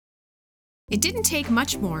It didn't take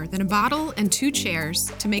much more than a bottle and 2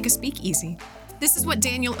 chairs to make a speakeasy. This is what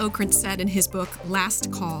Daniel Okrent said in his book,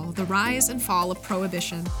 Last Call, The Rise and Fall of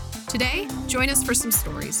Prohibition. Today, join us for some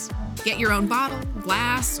stories. Get your own bottle,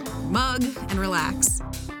 glass, or mug, and relax.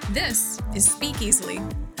 This is Speak Easily,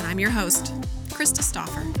 and I'm your host, Krista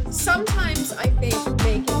Stauffer. Sometimes I think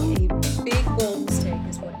making a big, bold mistake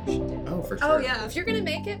is what you should do. Oh, for sure. Oh, yeah. If you're going to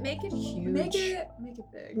make it huge. Make it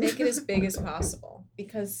big. Make it as big as possible.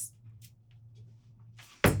 Because...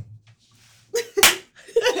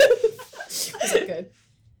 Was it good?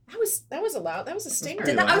 That was a loud. That was a stinger.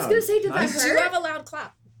 I was gonna say, did that hurt? Do you have a loud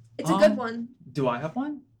clap? It's a good one. Do I have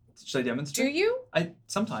one? Should I demonstrate? Do you?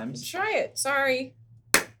 Sometimes. Try it. Sorry.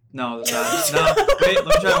 No. Wait, let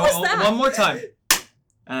me try one more time.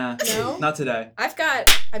 No, not today. I've got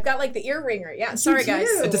like the ear ringer. Yeah. Sorry, guys.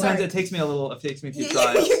 It depends. Sorry. It takes me a few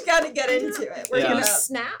tries. You gotta get into it. Are you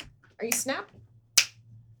snap? Are you snap?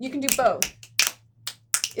 You can do both.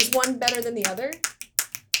 Is one better than the other?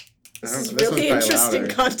 This is really interesting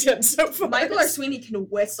content so far. Michael or Sweeny can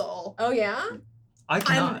whistle. Oh, yeah? I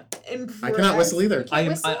cannot. I cannot whistle either. I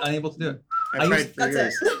am unable to do it. I tried for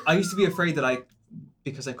years. I used to be afraid that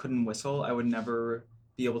because I couldn't whistle, I would never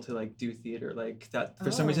be able to do theater like that. For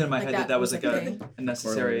some reason in my head that was a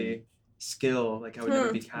necessary skill. Like I would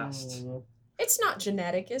never be cast. It's not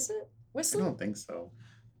genetic, is it? Whistling? I don't think so.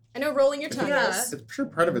 I know rolling your tongue is. It's sure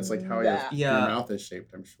part of it's like how your mouth is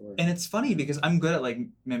shaped, I'm sure. And it's funny because I'm good at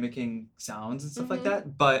mimicking sounds and stuff like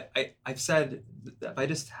that. But I've said that if I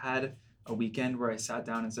just had a weekend where I sat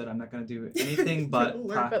down and said I'm not going to do anything but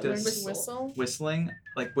practice whistling,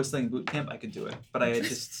 like whistling boot camp, I could do it. But I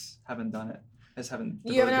just haven't done it.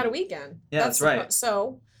 You haven't had a weekend. Yeah, that's right.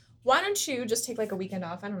 So why don't you just take a weekend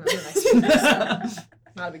off? I don't know. The next weekend.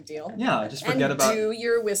 Not a big deal. Yeah, just forget about... And do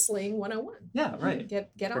your whistling 101. Yeah, right.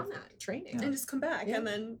 Get on that training. Yeah. And just come back. Yeah. And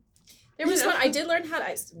then... There was one... I did learn how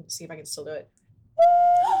to... see if I can still do it.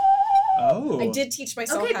 Oh. I did teach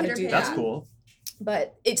myself how to do that. That's cool.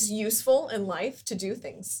 But it's useful in life to do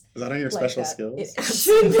things. Is that on your special skills?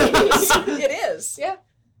 It is, yeah.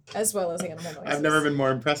 As well as animal noises. I've never been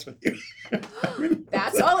more impressed with you.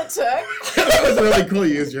 That's all it took. That was really cool.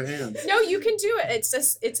 You used your hands. No, you can do it. It's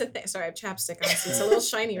a thing. Sorry, I have chapstick on. So it's a little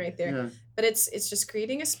shiny right there. Yeah. But it's just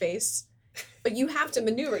creating a space. But you have to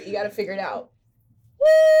maneuver it. You got to figure it out.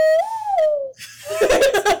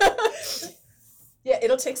 Yeah,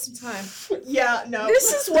 it'll take some time. Yeah, no.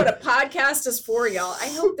 This is what a podcast is for, y'all. I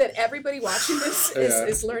hope that everybody watching this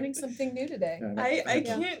is learning something new today. Yeah, I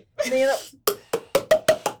can't.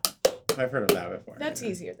 I've heard of that before. That's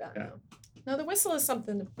easier than that. No, the whistle is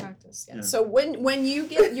something to practice. Yeah. Yeah. So when you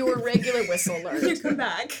get your regular whistle learned, you come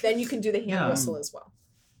back. Then you can do the hand whistle as well.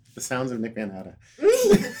 The sounds of Nick Van Hatta.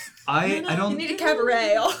 I don't. You need a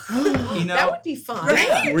cabaret. That would be fun.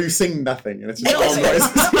 Right? Where you sing nothing and it's just all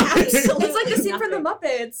noises. It's like the scene from the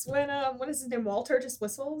Muppets when what is his name? Walter just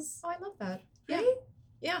whistles. Oh, I love that. Yeah.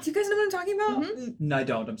 Yeah. Do you guys know what I'm talking about? Mm-hmm. No, I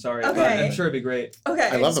don't. I'm sorry. Okay. But I'm sure it'd be great. Okay.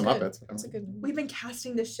 I love the Muppets. That's a good one. We've been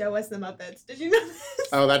casting this show as the Muppets. Did you know this?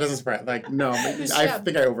 Oh, that doesn't surprise. No, I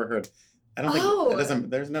think I overheard. I don't think it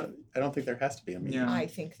doesn't. I don't think there has to be. I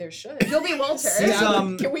think there should. You'll be Walter.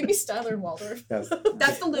 Can we be Styler and Waldorf? Yes.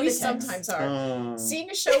 That's the lunatic. We sometimes are.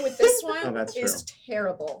 Seeing a show with this one is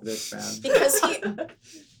terrible. It is bad. Because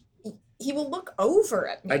he will look over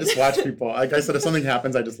at me. I just watch people. Like I said, if something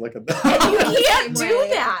happens, I just look at them. And you can't do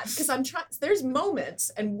that because I'm trying. There's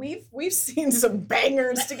moments, and we've seen some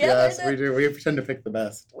bangers together. Yes, we do. We pretend to pick the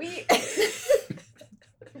best. We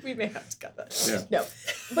may have to cut that. Yeah. No,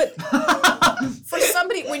 but for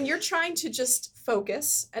somebody when you're trying to just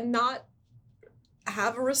focus and not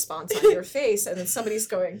have a response on your face, and then somebody's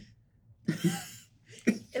going,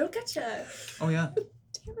 it'll catch you. Oh yeah.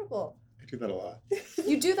 Terrible. I do that a lot.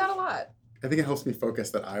 You do that a lot. I think it helps me focus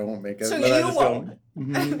that I won't make it. So but you I just won't.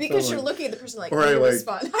 Because you're looking at the person like, or I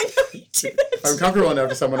respond. I know you do that. If I'm comfortable enough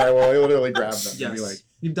to someone, I will literally grab them and be like,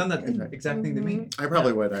 you've done that exact thing to me. I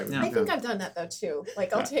probably would. I think I've done that though too.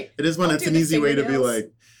 Like I'll take. It is when it's an easy way to be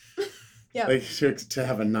like. Yeah. Like to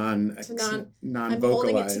have a non-vocalized. I'm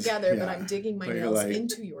holding it together, but I'm digging my nails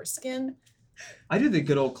into your skin. I do the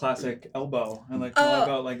good old classic elbow. I like to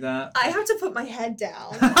go like that. I have to put my head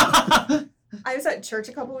down. I was at church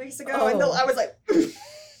a couple weeks ago, and I was like,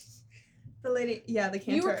 the lady, the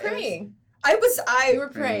cantor. You were praying. You were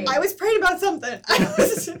praying. I was praying about something.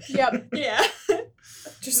 Yep. Yeah.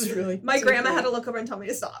 Just really. My grandma had to look over and tell me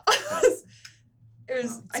to stop.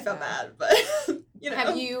 I felt bad, but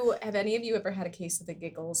Have any of you ever had a case of the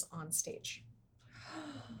giggles on stage?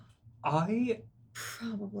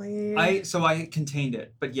 Probably. I contained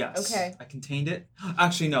it, but yes. Okay. I contained it.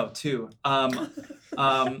 Actually, no, two.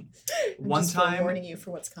 one time warning you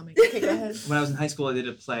for what's coming. Okay, go ahead. When I was in high school, I did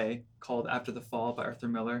a play called After the Fall by Arthur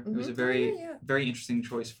Miller. Mm-hmm. It was a very very interesting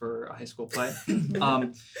choice for a high school play.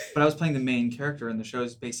 But I was playing the main character, and the show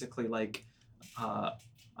is basically like a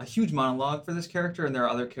huge monologue for this character, and there are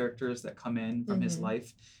other characters that come in from his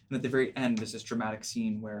life. And at the very end, there's this dramatic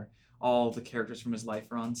scene where all the characters from his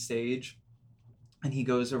life are on stage, and he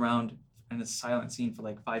goes around in a silent scene for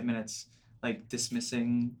like 5 minutes, like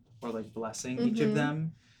dismissing or like blessing each of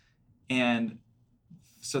them. And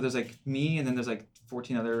so there's like me, and then there's like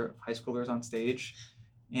 14 other high schoolers on stage,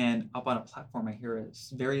 and up on a platform I hear a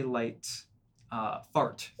very light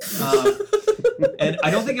fart. And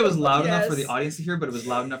I don't think it was loud enough for the audience to hear, but it was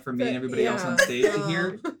loud enough for me and everybody else on stage to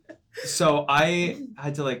hear. So I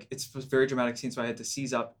had to like, it's a very dramatic scene, so I had to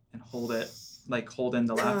seize up and hold in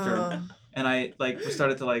the laughter. And I like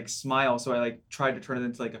started to like smile, so I like tried to turn it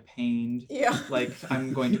into like a pained, like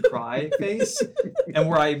I'm going to cry face. And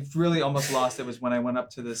where I really almost lost it was when I went up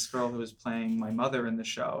to this girl who was playing my mother in the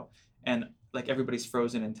show, and like everybody's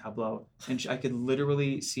frozen in tableau, and I could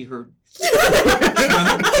literally see her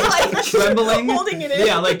trembling, holding it in.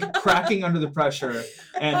 Yeah, like cracking under the pressure.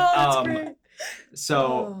 And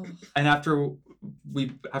and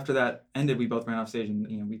after that ended, we both ran off stage,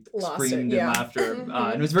 and we screamed in laughter.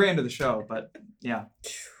 And it was very end of the show, but yeah.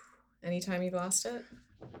 Anytime you've lost it?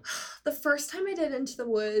 The first time I did Into the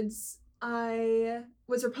Woods, I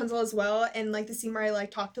was Rapunzel as well, and like the scene where I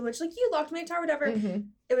like talked to the witch, like you locked my tower, whatever.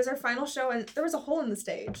 It was our final show, and there was a hole in the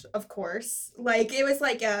stage, of course. Like it was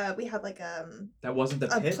like we had like that wasn't the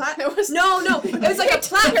pit. No, it was like a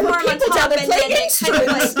platform on top, and then it kind of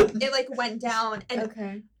like it went down,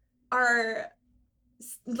 and our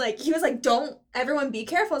like he was like, "Don't everyone be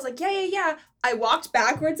careful." I was like, "Yeah." I walked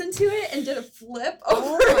backwards into it and did a flip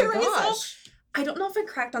over myself. I don't know if it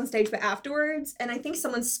cracked on stage, but afterwards, and I think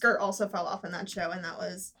someone's skirt also fell off in that show, and that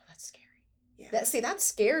was that's scary. Yeah. That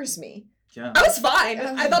scares me. Yeah. I was fine.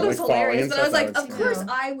 I thought it was hilarious, but I was like, of course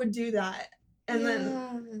I would do that. And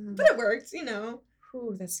then, but it worked,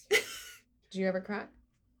 Ooh, that's scary. Did you ever crack?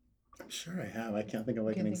 I'm sure I have. I can't think of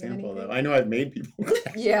like an example though. I know I've made people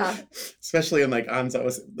crack. Yeah. Especially in like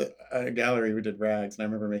was a gallery we did rags, and I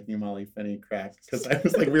remember making Molly Finney crack because I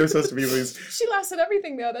was like, we were supposed to be these. She laughs at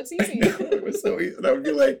everything though. That's easy. It was so easy. That would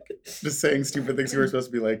be like just saying stupid things. We were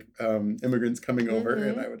supposed to be like immigrants coming over,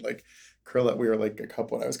 and I would like curl up. We were like a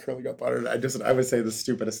couple, and I was curling up on her. I would say the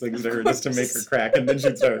stupidest things to her just to make her crack, and then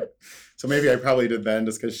she'd start. So maybe I probably did then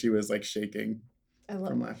just because she was like shaking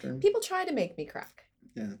from laughter. People try to make me crack.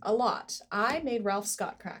 Yeah. A lot. I made Ralph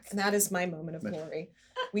Scott crack, and that is my moment of glory.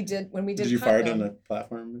 Did you fart on the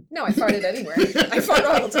platform? No, I farted anywhere. I fart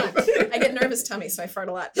all the time. I get nervous tummy, so I fart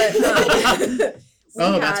a lot. But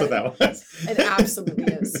that's what that was. It absolutely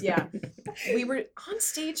is. Yeah, we were on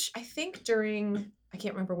stage. I think I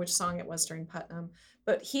can't remember which song it was during Putnam,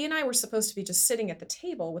 but he and I were supposed to be just sitting at the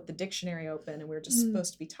table with the dictionary open, and we were just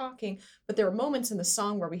supposed to be talking. But there were moments in the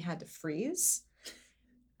song where we had to freeze.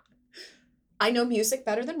 I know music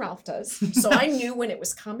better than Ralph does, so I knew when it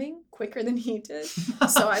was coming quicker than he did.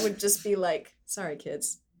 So I would just be like, sorry,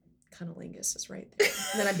 kids, cunnilingus is right there.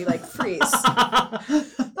 And then I'd be like, freeze.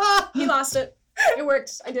 He lost it. It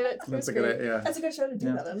worked. I did it. That's a good idea. That's a good show to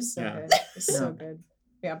do that. It was so good. It's so good.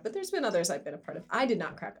 Yeah, but there's been others I've been a part of. I did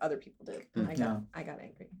not crack. Other people did. And I got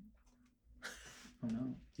angry. Oh,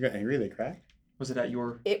 no. You got angry? They cracked? Was it at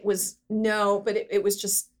your... It was, no, but it was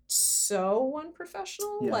just so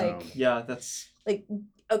unprofessional. Yeah. Like, yeah, that's like,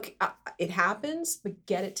 okay, it happens, but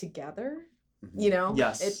get it together.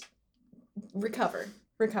 Yes. Recover.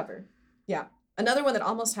 Yeah. Another one that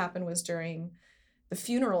almost happened was during the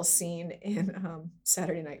funeral scene in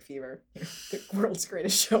Saturday Night Fever, the world's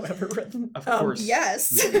greatest show ever written. Of course.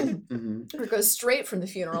 Yes. It goes straight from the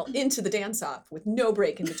funeral into the dance-off with no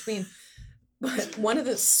break in between. But one of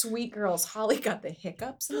the sweet girls, Holly, got the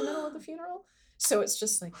hiccups in the middle of the funeral. So it's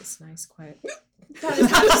just like this nice, quiet.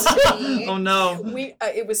 Oh no!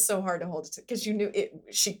 It was so hard to hold it because you knew it.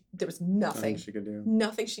 There was nothing she could do.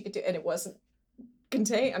 Nothing she could do, and it wasn't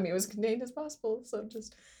contained. I mean, it was contained as possible. So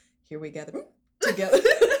just here we gather together.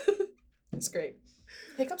 It's great.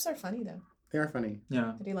 Hiccups are funny though. They are funny.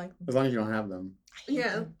 Yeah. Do you like them? As long as you don't have them.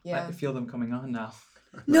 Yeah. I can feel them coming on now.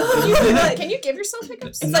 No, can you give yourself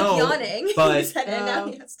hiccups? It's like yawning. But and now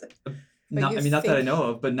he has to. Not that I know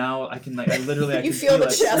of, but now I can I literally I can feel the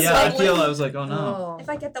it. chest. Yeah, I feel. I was like, oh no. If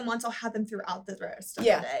I get them once, I'll have them throughout the rest of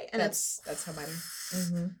the day, and that's how mine are.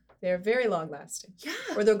 Mm-hmm. They're very long lasting. Yeah.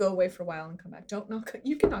 Or they'll go away for a while and come back. Don't knock.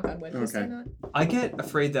 You can knock on wood. Okay. Not. I get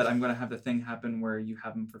afraid that I'm gonna have the thing happen where you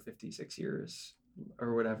have them for 56 years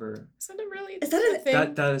or whatever. Is that a really? Is that a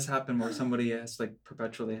thing? That has happened where somebody has like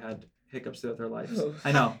perpetually had hiccups throughout their lives.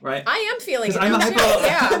 I know, right? I am feeling it. I'm a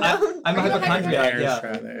I'm I'm a hypochondriac. Irish Yeah.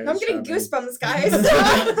 rabbit, I'm getting Irish goosebumps, guys.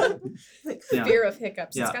 Yeah. Fear of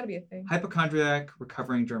hiccups. Yeah. It's got to be a thing. Hypochondriac,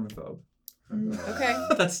 recovering germaphobe. Okay.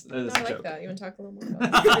 That's No, a I like joke. that. You want to talk a little more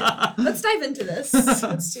about that? Let's dive into this.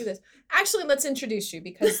 Let's do this. Actually, let's introduce you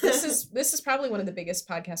because this is probably one of the biggest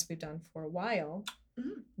podcasts we've done for a while.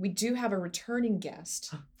 We do have a returning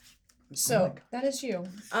guest. So that is you.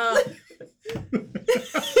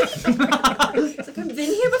 It's like, I've been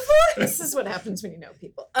here before. This is what happens when you know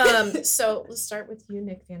people. So let's start with you,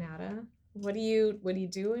 Nick Van Atta. What are you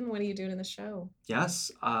doing? What are you doing in the show?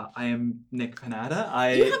 Yes, I am Nick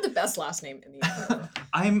Panada. You have the best last name in the internet.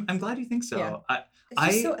 I'm glad you think so. Yeah. It's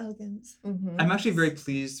just so elegant. Mm-hmm. I'm actually very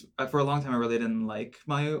pleased. For a long time, I really didn't like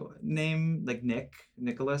my name, like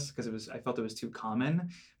Nicholas, because I felt it was too common.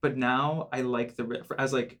 But now I like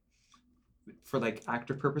for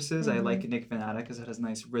actor purposes, I like Nick Van Atta because it has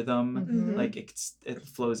nice rhythm. Like it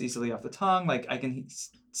flows easily off the tongue. Like I can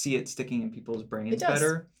see it sticking in people's brains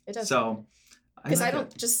better. It does. So because I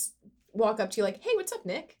don't just walk up to you like, hey, what's up,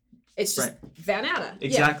 Nick? It's just Van Atta.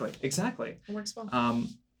 Exactly. It works well.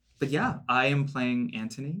 But yeah, I am playing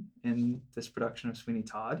Anthony in this production of Sweeny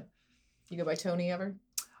Todd. You go by Tony ever?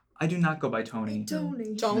 I do not go by Tony.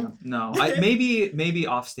 Tony. No. Maybe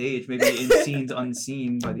off stage, maybe in scenes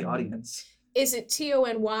unseen by the audience. Is it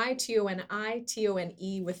Tony, Toni,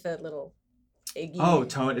 Tone with the little Iggy? Oh,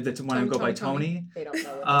 Tony. That's when I go by Tony. They don't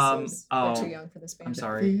know what this is. They're too young for this band. I'm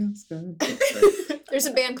sorry. There's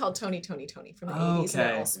a band called Tony from the 80s, and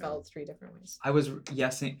they're all spelled 3 different ways. I was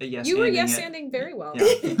yes. You were yes-anding very well. Yeah.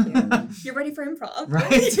 Thank you. You're ready for improv.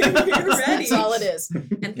 Right. You're ready. That's all it is.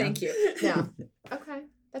 And thank you. Yeah. Okay.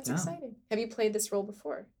 That's exciting. Have you played this role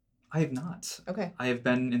before? I have not. Okay. I have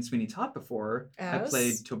been in Sweeny Todd before. I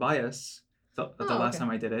played Tobias the last time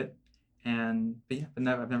I did it, but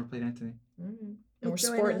I've never played Anthony. Mm-hmm. And we're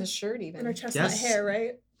sporting the shirt even. And her chestnut hair,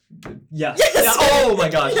 right? Yes. Yeah. Oh my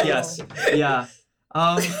gosh. Yes. Yeah.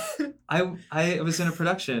 I was in a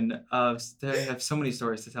production of. I have so many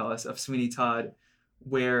stories to tell us of Sweeny Todd,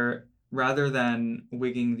 where rather than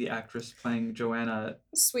wigging the actress playing Joanna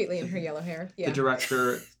sweetly in her yellow hair, the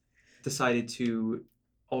director decided to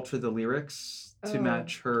alter the lyrics to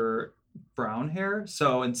match her brown hair.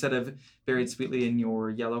 So instead of buried sweetly in your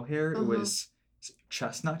yellow hair, it was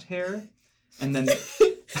chestnut hair, and then.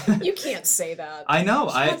 You can't say that. I know.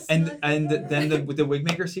 And then the wig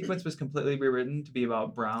maker sequence was completely rewritten to be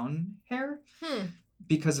about brown hair,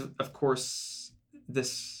 because of course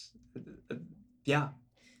this,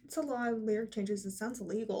 It's a lot of lyric changes. It sounds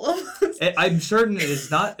illegal. I'm certain it is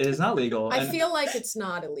not. It is not legal. I feel like it's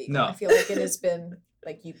not illegal. No. I feel like it has been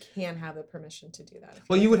you can have the permission to do that.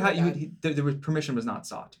 Well, the permission was not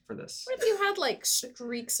sought for this. What if you had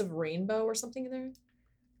streaks of rainbow or something in there?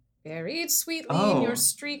 Buried sweetly in your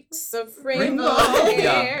streaks of rainbow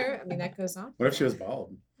hair. I mean, that goes on. What if she was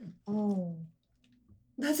bald? Oh.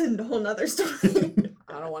 That's a whole nother story.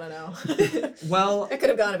 I don't want to know. Well, I could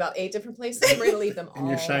have gone about 8 different places. We're going to leave them all. In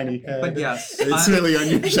your shiny head. But yes. It's really on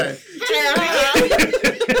your shiny.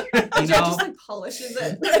 Just polishes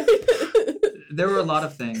it. There were a lot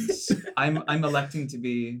of things. I'm electing to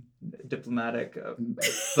be diplomatic,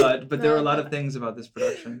 but there were a lot of things about this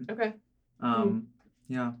production. Okay.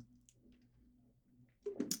 Yeah.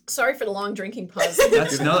 Sorry for the long drinking pause.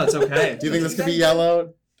 That's okay. Do you think this could be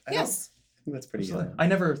yellow? Yes. I think that's pretty yellow. I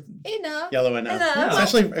never. Enough. Yellow enough. Yeah.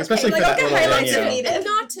 Especially for that little highlights cameo. if needed. And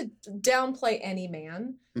not to downplay any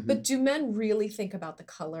man, but do men really think about the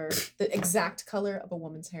exact color of a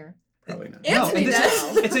woman's hair? Probably not. Anthony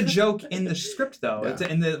does. It's a joke in the script though. Yeah.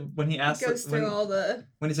 It's when he asks Goes through all the.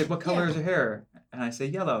 when he's like, "What color is her hair?" and I say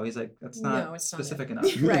yellow. He's like, "That's not it's specific not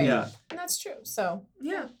enough." Right. Yeah. And that's true. So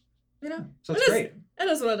Yeah. So it's great. It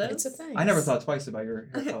is what it is. it's a thing. I never thought twice about your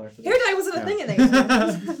hair color. For Hair this. dye wasn't a thing in the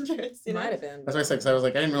 80s. It might have been. That's why I said, because I was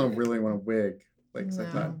like, I didn't really want a wig. Like, so I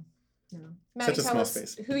thought, No. Such Maddie, a tell small us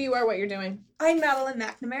space. who you are, what you're doing. I'm Madeline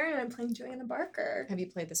McNamara, and I'm playing Joanna Barker. Have you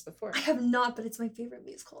played this before? I have not, but it's my favorite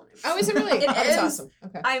musical. Oh, is it really? It That's is. awesome.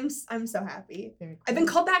 Okay. I'm so happy. Very cool. I've been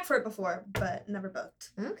called back for it before, but never booked.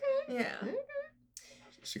 Okay. Yeah.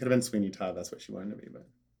 she could have been Sweeny Todd. That's what she wanted to be. But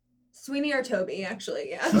Sweeny or Toby, actually.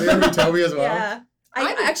 Yeah. oh, you're gonna be Toby as well. Yeah.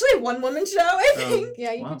 I actually have one woman show, I think.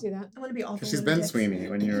 Yeah, you Wow. can do that. I want to be all. Because she's been Sweeny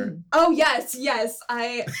when you were. Oh yes.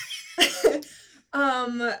 I.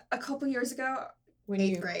 A couple years ago. When 8th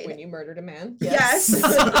you grade. when you murdered a man. Yes.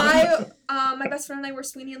 my best friend and I were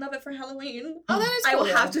Sweeny and Love It for Halloween. Oh, that is I cool.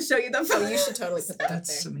 will have to show you the Oh, photo. you should totally put that up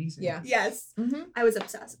That's there. amazing. Yeah. Yes. Mm-hmm. I was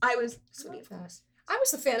obsessed. I was Sweeny, of that. course. I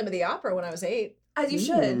was the Phantom of the Opera when I was 8. As you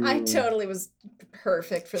should. Ooh. I totally was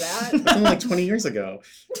perfect for that. That's only like 20 years ago.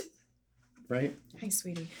 right? Hi,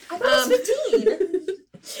 sweetie. I thought it was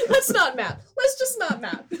 15. Let's not map. Let's just not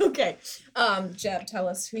map. Okay. Jeb, tell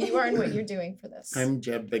us who you are and what you're doing for this. I'm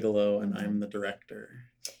Jeb Bigelow, and I'm the director.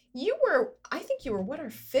 I think you were, what, our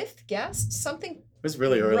 5th guest? Something It was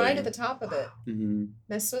really early. right at the top of it. Mm-hmm.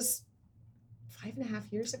 This was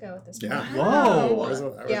 5.5 years ago at this point. Yeah.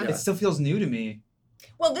 Whoa. Yeah. It still feels new to me.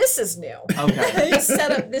 Well, this is new. Okay.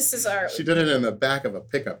 This is our... She did it in the back of a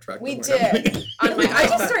pickup truck. We did. On my I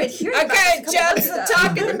just iPhone. started hearing Okay, about Jeb's the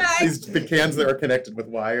talk of the mic. These big cans that were connected with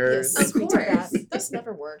wires. Yes, Of we did that. course. This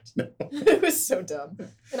never worked. No. It was so dumb.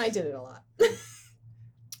 And I did it a lot.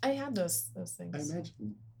 I had those I things.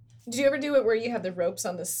 imagine. Did you ever do it where you have the ropes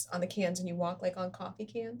on the cans and you walk like on coffee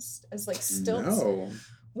cans as like stilts? No.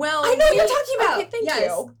 Well, I know what you're talking about. Okay, thank Yes.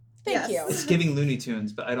 you. Thank Yes. It's you. giving Looney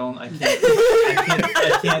Tunes, but I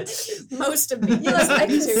can't. Most of me. Yes, I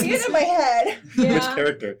can see it in my head. Yeah.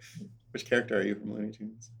 Which character are you from Looney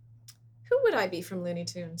Tunes? Who would I be from Looney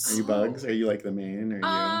Tunes? Are you Bugs? Are you like the main? Or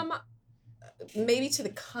are you... Maybe to the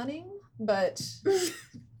cunning, but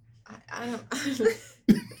I don't.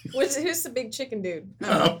 Who's the big chicken dude?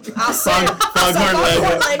 Oh. I'll say it. Foghorn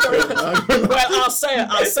Well, I'll say it.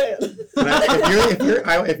 I'll say it.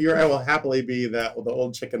 If you're, I will happily be the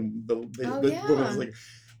old chicken. The yeah. woman was like,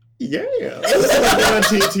 yeah.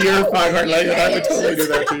 to your Foghorn Leghorn. I would totally do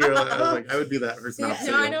that to you. I was like, I would be that person. No,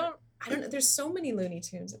 I don't. There's so many Looney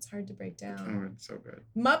Tunes. It's hard to break down. Oh, it's so good.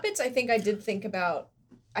 Muppets. I think I did think about.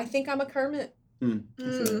 I think I'm a Kermit.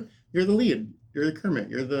 You're the lead. You're the Kermit.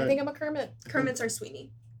 You're the. I think I'm a Kermit. Kermit's our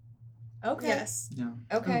Sweeney. Okay. Yes. Yeah.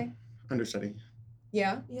 Okay. Understudy.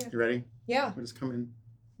 Yeah. Yeah. You ready? Yeah. We'll just come in.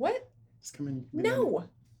 What? Just come in. No.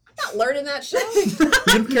 I'm not learning that shit. You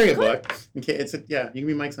can carry a book. Okay, you can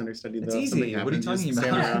be Mike's understudy though. It's if easy. something What are you happens, talking just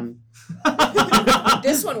about? stand around.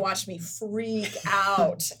 This one watched me freak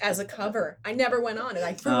out as a cover. I never went on it.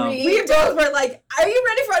 I Oh. freaked We out. both were like, "Are you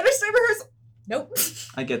ready for understudy rehearsal?" Nope.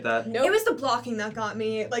 I get that. Nope. It was the blocking that got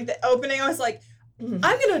me. Like the opening, I was like, Mhm.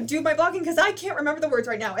 "I'm gonna do my blocking because I can't remember the words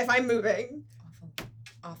right now if I'm moving."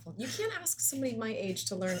 Awful. You can't ask somebody my age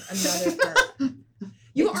to learn another part.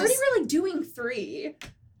 You It already just- were like doing 3.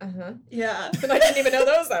 Uh-huh. Yeah. But I didn't even know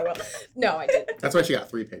those that well. No, I didn't. That's why she got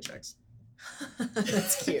 3 paychecks.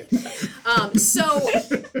 That's cute. So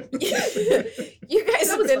you guys That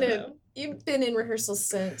have was been fun, in though. you've been in rehearsal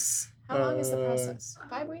since how long is the process?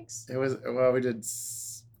 5 weeks? It was we did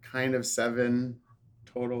kind of 7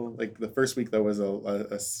 total. Like the first week though was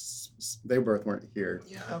they both weren't here.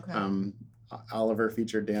 Yeah. Okay. Oliver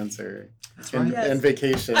featured dancer That's and, right. Yes. and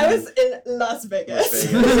vacation. I was in Las Las Vegas.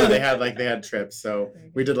 Vegas. So they had trips. So Very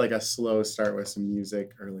good. we did like a slow start with some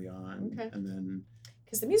music early on, Okay. and then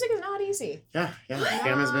Because the music is not easy. Pam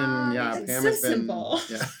has been It's Pam so has been simple.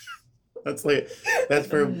 yeah. That's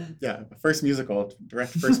for first musical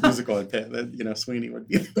direct first musical and Sweeny would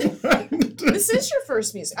be the one. This is your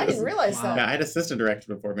first music. I didn't realize Wow. that. Yeah, I had assistant directed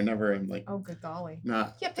before, but never like Oh, good golly.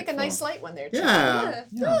 not. Yeah, pick a nice light one there. Too.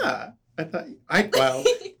 Yeah. I thought well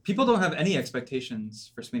People don't have any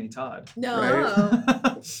expectations for Sweeney Todd. No.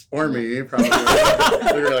 Right. or me probably.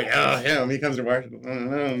 We were like, oh him, he comes to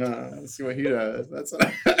Washington. No, let's see what he does. That's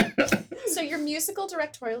what So your musical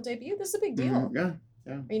directorial debut, this is a big deal. Yeah.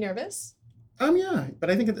 Are you nervous? Yeah, but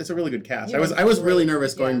I think it's a really good cast. You I was really great,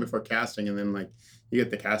 nervous going yeah. before casting, and then like you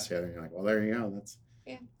get the cast together, and you're like, well, there you go. That's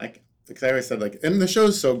Yeah. because I always said like, and the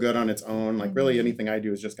show's so good on its own. Like really, Mhm. anything I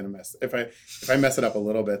do is just gonna mess. If I mess it up a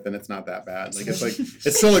little bit, then it's not that bad. Like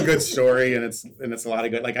it's still a good story, and it's a lot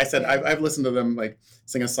of good. Like I said, I've listened to them like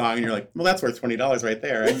sing a song, and you're like, well, that's worth $20 right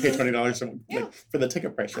there. I pay $20 for the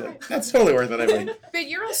ticket price. You're like, that's totally worth it. I think. But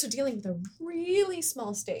you're also dealing with a really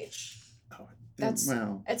small stage. That's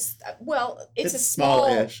well, it's it's a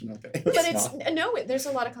small-ish. Okay. but Small. there's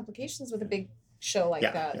a lot of complications with a big show like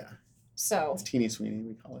that. Yeah. So It's teeny Sweeny,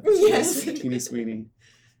 we call it. Yes. Teeny Sweeny.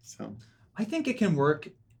 So I think it can work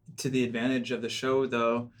to the advantage of the show,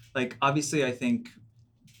 though. Like, obviously, I think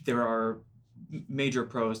there are major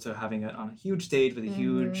pros to having it on a huge stage with a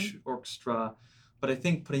huge orchestra, but I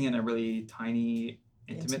think putting it in a really tiny,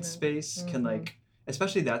 intimate space can, like,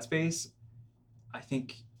 especially that space, I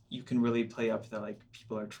think you can really play up that, like,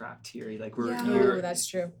 people are trapped here. Like, we're here. Oh, that's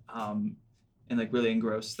true. And, like, really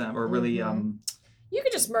engross them or really, You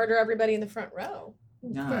could just murder everybody in the front row.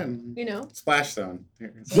 fun. You know, Splash Zone.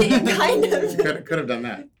 Kind of. Could have done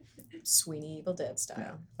that. Sweeney Evil Dead style.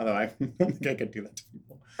 Yeah. Although I don't think I could do that to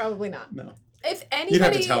people. Probably not. No. If anybody, You'd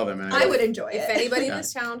have to tell them. I would enjoy If it. anybody in Yeah.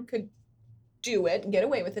 this town could do it and get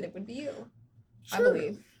away with it, it would be you. I Sure.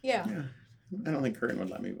 believe. Yeah. Yeah. I don't think Curtin would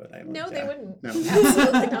let me, but I don't. No, they yeah. wouldn't. No.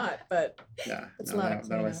 Absolutely not. But Yeah. It's no, a lot of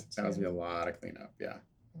that was cleanup, that was too. be a lot of cleanup. Yeah.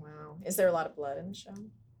 wow, is there a lot of blood in the show?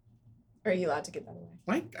 Or are you allowed to give that away?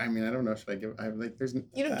 Like, I mean, I don't know. Should I give? I like. There's.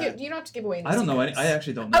 You don't have to give away. Any I don't know. secrets. I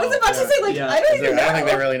actually don't know. I was about to say, like, Yeah. I don't even know. I don't think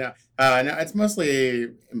they really know. No, it's mostly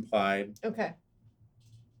implied. Okay.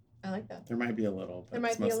 I like that. There might be a little, but There might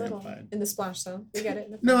it's be a mostly little implied. in the splash zone. We get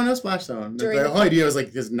it. No splash zone. During The the- whole idea was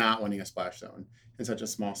like just not wanting a splash zone in such a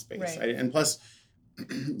small space. Right. And plus,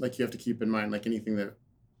 like you have to keep in mind, like anything that,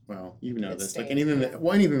 well, you know It this, stains, like anything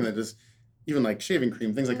that just, even like shaving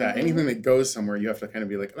cream, things like that. Anything that goes somewhere, you have to kind of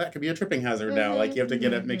be like, that could be a tripping hazard now. Like you have to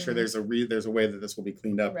get it, make sure there's a way that this will be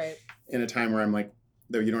cleaned up. Right. In a time where I'm like,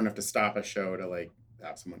 though you don't have to stop a show to like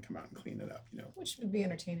have someone come out and clean it up, you know. Which would be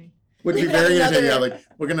entertaining. Would be could have very entertaining. Yeah, another- like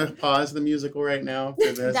we're gonna pause the musical right now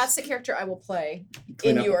for this. That's the character I will play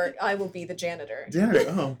Clean in up. your. I will be the janitor. Janitor.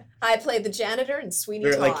 Oh, I played the janitor in Sweeny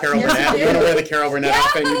you're Todd. like Carol Here's Burnett. the You want to deal. wear the Carol Burnett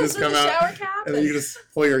outfit and you just with come the out, shower cap, and then you just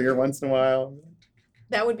pull your ear once in a while.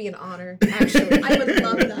 that would be an honor. Actually, I would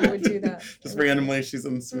love that. I would do that. Just randomly, she's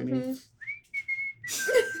in Sweeny. Mhm.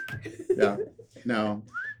 Yeah. No.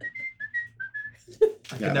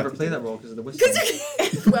 I Yeah, could never that's play good. that role because of the whistle.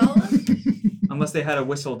 Well, Unless they had a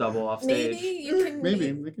whistle double off maybe stage. you can.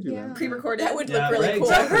 Maybe they could do Yeah. that. Pre-recorded. That would Yeah, look really right, cool.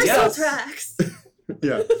 exactly. Rehearsal Yes. tracks.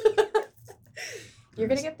 Yeah. You're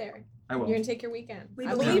gonna get there. I will. You're gonna take your weekend. We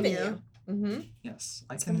I believe believe in in you. Mm-hmm. Yes,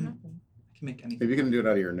 I It's gonna can. happen. I can make anything. Maybe you can do it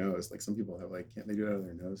out of your nose. Like some people have like, can't they do it out of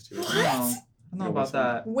their nose too? What? I don't know about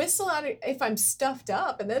that. Whistle out if I'm stuffed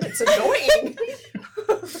up, and then it's annoying.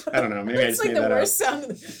 I don't know. Maybe I It's just like made the that worst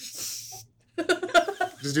sound.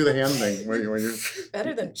 Just do the hand thing where you're.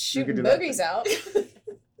 Better than shooting do that. boogies out.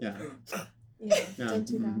 Yeah. Yeah, Yeah. don't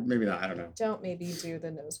do that. Maybe not. I don't know. Don't maybe do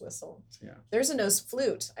the nose whistle. Yeah. There's a nose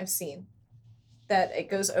flute I've seen that it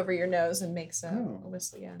goes over your nose and makes a Oh.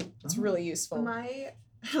 whistle. Yeah, it's Oh. really useful. I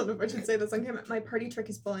don't know if I should say this on camera. My party trick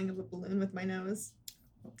is blowing up a balloon with my nose.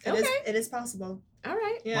 Okay. It is possible. All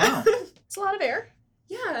right, Yeah. Wow. it's a lot of air.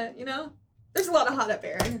 Yeah, there's a lot of hot up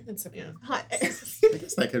air. It's okay. Hot air. I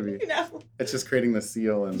guess that could be. It's just creating the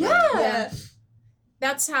seal and. Yeah.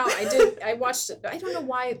 That's how I did. I watched it. I don't know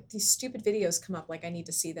why these stupid videos come up. Like I need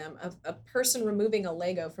to see them of a person removing a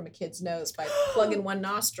Lego from a kid's nose by plugging one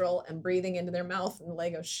nostril and breathing into their mouth, and the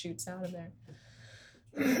Lego shoots out of there.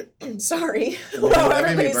 Sorry. That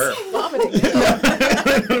made me everybody's burp. vomiting.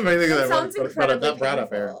 I don't know if anything That that sounds incredibly brought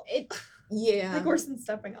up air. painful. Yeah. Like worse than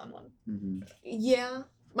stepping on one. Mm-hmm. Yeah.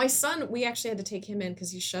 My son, we actually had to take him in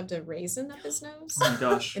because he shoved a raisin up his nose. Oh my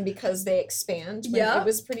gosh. And because they expand, when Yeah. it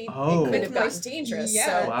was pretty, Oh. it could have gotten Moist. dangerous.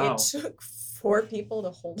 Yeah. So Wow. it took 4 people to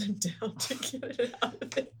hold him down to get it out of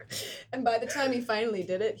there. And by the time he finally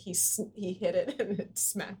did it, he hit it and it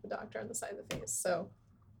smacked the doctor on the side of the face. So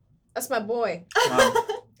that's my boy. Wow.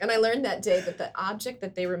 And I learned that day that the object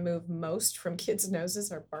that they remove most from kids'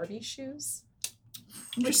 noses are Barbie shoes,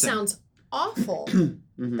 which Interesting. sounds awful.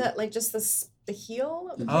 Mm-hmm. That like just the heel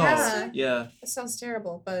of the Oh, plastic. yeah. It sounds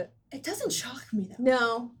terrible, but It doesn't shock me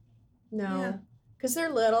though. no, Yeah. because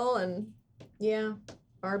they're little and yeah,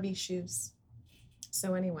 Barbie shoes.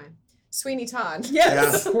 So anyway, Sweeny Todd.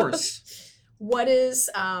 Yes. Of course.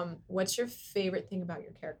 What's your favorite thing about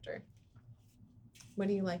your character? What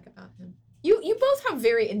do you like about him? You both have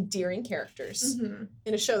very endearing characters Mhm.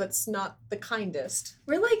 in a show that's not the kindest.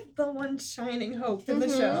 We're like the one shining hope in the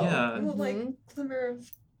Mhm. show. Yeah. The like Mhm. glimmer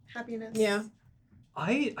of happiness. Yeah.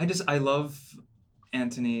 I love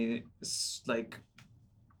Anthony's like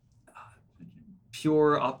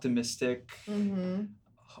pure optimistic Mm-hmm.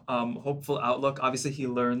 hopeful outlook. Obviously he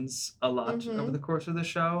learns a lot Mhm. over the course of the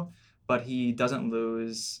show, but he doesn't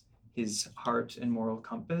lose his heart and moral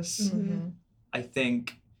compass. Mm-hmm. I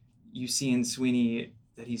think you see in Sweeny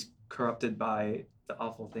that he's corrupted by the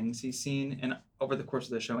awful things he's seen, and over the course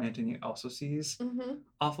of the show Anthony also sees Mm-hmm.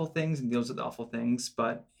 awful things and deals with awful things,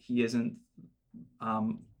 but he isn't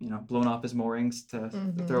blown off his moorings to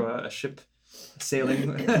Mhm. throw a ship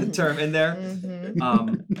sailing term in there.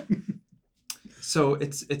 Mm-hmm. So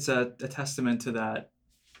it's a testament to that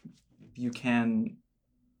you can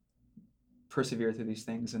persevere through these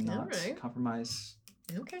things and not Alright. compromise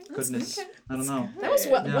Okay. goodness. Okay. I don't know. That was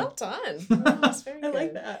well, Yeah. well done. That was very I like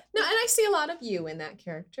good. that. No, and I see a lot of you in that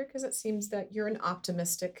character because it seems that you're an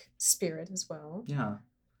optimistic spirit as well. Yeah.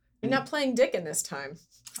 You're not playing Dickon this time.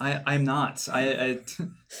 I'm not.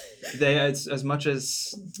 They as much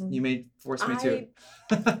as you may force me to.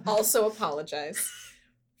 I also apologize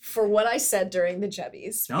for what I said during the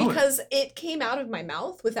Jebbies No. because it came out of my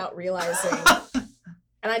mouth without realizing.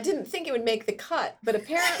 And I didn't think it would make the cut, but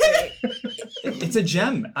apparently It's a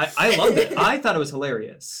gem. I loved it. I thought it was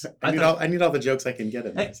hilarious. I need all the jokes I can get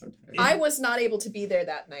in there sometimes. I was not able to be there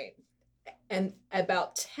that night. And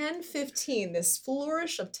about 10:15, this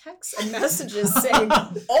flourish of texts and messages saying,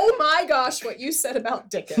 "Oh my gosh, what you said about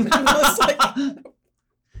Dickon." I was like,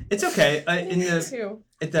 it's okay. In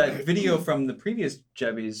the video from the previous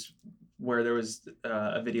Jebbies, where there was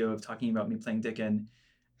a video of talking about me playing Dickon,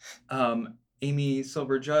 Amy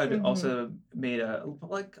Silver Judd also made a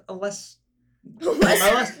less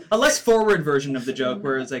forward version of the joke,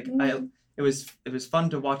 where it's like it was fun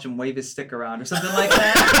to watch him wave his stick around or something like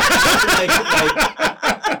that.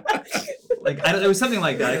 It was something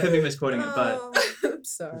like that. I could be misquoting it, but I'm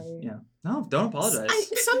sorry. Yeah, no, don't apologize.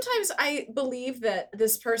 Sometimes I believe that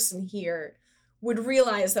this person here would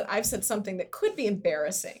realize that I've said something that could be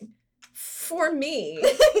embarrassing for me,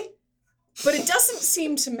 but it doesn't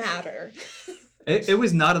seem to matter. It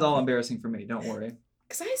was not at all embarrassing for me. Don't worry.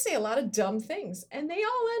 Because I say a lot of dumb things, and they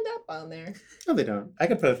all end up on there. No, they don't. I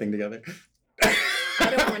could put a thing together. I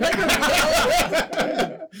don't want to.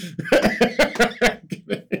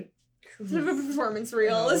 A performance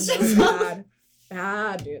reel. It's just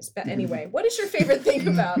bad news. But anyway, what is your favorite thing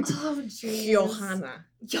about Johanna?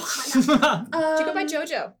 Johanna. Do you go by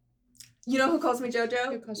JoJo? You know who calls me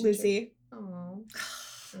JoJo? Who calls Lucy. Oh,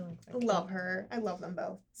 I love her. I love them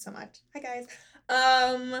both so much. Hi guys.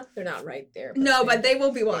 They're not right there. But they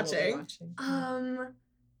will be watching. Will be watching.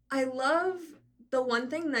 I love the one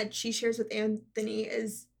thing that she shares with Anthony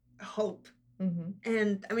is hope. Mm-hmm.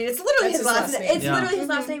 And I mean, it's literally his last name. It's literally his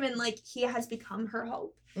last name, and like he has become her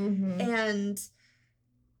hope. Mm-hmm. And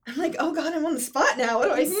I'm like, oh God, I'm on the spot now. What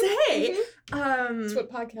do I say? That's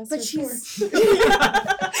what podcasts but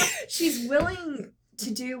are she's willing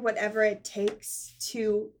to do whatever it takes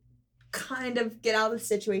to kind of get out of the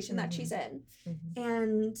situation that she's in. Mm-hmm.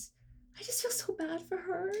 And I just feel so bad for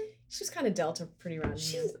her. She's kind of dealt a pretty round.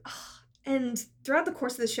 And throughout the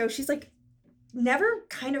course of the show, she's like never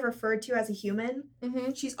kind of referred to as a human.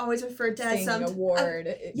 Mm-hmm. She's always referred to as some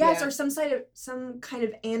award. Yes, or some kind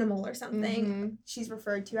of animal or something. Mm-hmm. She's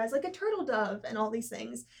referred to as like a turtle dove and all these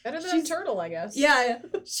things. Better than a turtle, I guess. Yeah.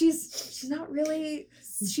 She's not really.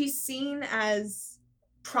 She's seen as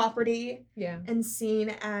property. Yeah. And seen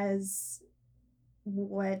as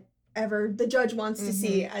whatever the judge wants to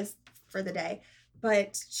see as for the day,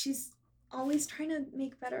 but she's always trying to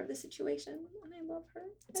make better of the situation, and I love her.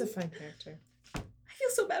 It's a fun character. I feel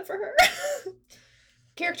so bad for her.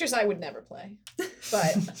 Characters I would never play,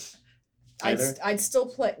 but I'd still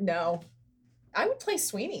play. No, I would play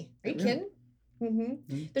Sweeny. Are you kidding?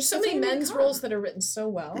 Mm-hmm. There's so many men's roles that are written so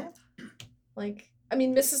well. Like, I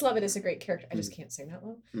mean, Mrs. Lovett is a great character. I just can't sing that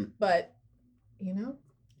well, but you know.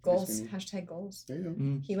 Goals. Hashtag goals. There you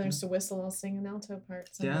go. He learns to whistle. I'll sing an alto part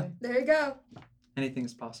someday. Yeah. There you go. Anything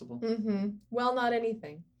is possible. Mm-hmm. Well, not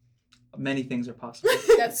anything. Many things are possible.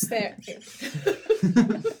 That's fair. It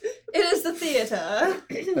is the theater.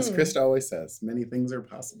 As Krista always says, many things are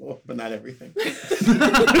possible, but not everything.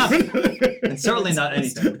 And certainly not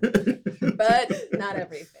anything. But not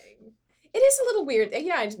everything. It is a little weird.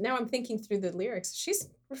 Yeah, now I'm thinking through the lyrics. She's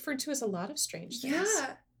referred to as a lot of strange things.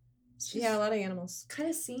 Yeah. A lot of animals. Kind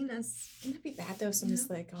of seen as. Wouldn't it be bad though? Someone's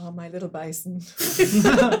like, oh, my little bison.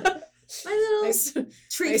 My little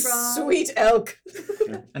tree frog. Sweet elk.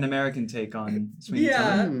 An American take on Sweeny.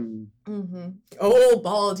 Yeah. Mm-hmm. Oh,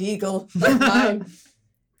 bald eagle. Fine.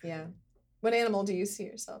 Yeah. What animal do you see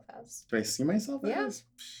yourself as? Do I see myself Yeah. as?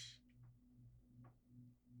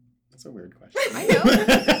 That's a weird question. I know.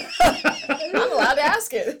 I'm not allowed to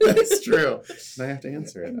ask it. That's true. And I have to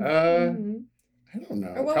answer it. I don't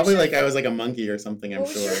know. Probably like I was like a monkey or something, I'm sure.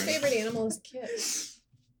 What was your favorite animal as a kid? Did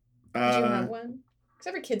you have one? Because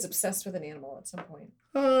every kid's obsessed with an animal at some point.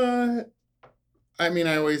 I mean,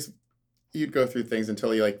 you'd go through things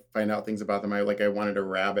until you like find out things about them. I wanted a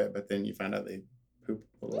rabbit, but then you find out they poop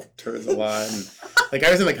little turds a lot. And like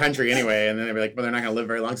I was in the country anyway, and then they'd be like, well, they're not going to live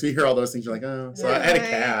very long. So you hear all those things, you're like, oh. So I had a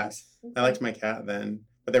cat. I liked my cat then,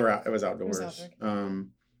 but it was outdoors.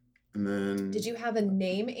 And then. Did you have a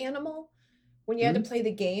name animal? When you had to play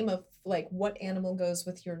the game of like what animal goes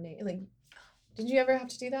with your name, like, did you ever have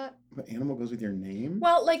to do that? What animal goes with your name?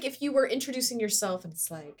 Well, like if you were introducing yourself and it's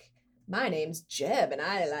like, my name's Jeb and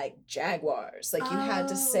I like jaguars. Like you had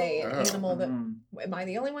to say an animal that. Am I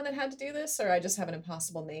the only one that had to do this, or I just have an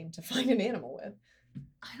impossible name to find an animal with?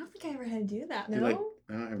 I don't think I ever had to do that. No.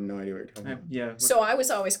 I have no idea what you're talking about. Yeah. So I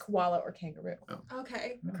was always koala or kangaroo. Oh.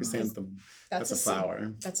 Okay. Chrysanthemum. That's a C.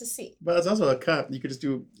 flower. That's a C. But it's also a cup. You could just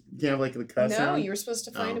do. You have like the cup sound. No, you were supposed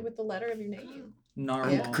to find it with the letter of your name.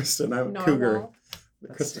 Narwhal. Yeah. Kristen, I'm a Narwhal. cougar.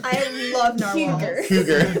 Kristen. I love narwhals.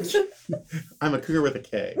 Cougar. I'm a cougar with a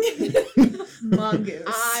K. Mongoose.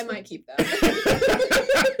 I might keep that.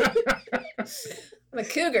 I'm a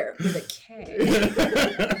cougar with a K.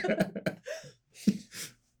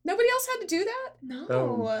 Nobody else had to do that? No.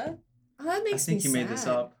 Oh. Oh, that makes me I think you made this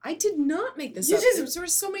sad. up. I did not make this You up. just- There were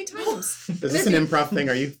so many times. Is this an improv thing?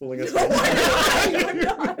 Are you fooling us? No, I'm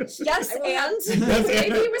not. Yes, I will have- and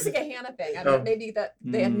Maybe it was a Gahanna thing. I don't know. Oh. Maybe that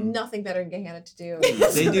they had Mm. nothing better in Gahanna to do.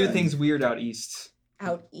 They do things weird out east.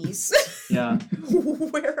 Out east. Yeah,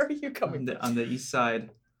 Where are you coming from? on the east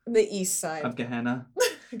side The east side. of Gehenna.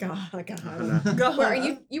 God. Where are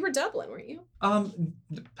you? You were Dublin, weren't you?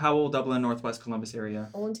 Powell, Dublin, Northwest Columbus area.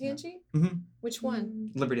 Olentangy? Mhm. Which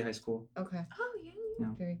one? Liberty High School. Okay. Oh yeah.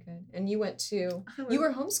 Very good. And you went to. I You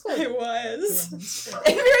were I homeschooled. was. You were homeschooled.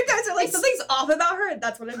 If you guys are like something's off about her,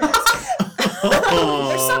 that's what it is.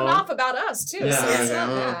 There's something off about us too. Yeah, so it's not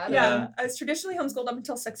yeah. bad. Yeah, I was traditionally homeschooled up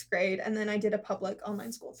until 6th grade, and then I did a public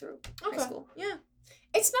online school through Okay. high school. Yeah.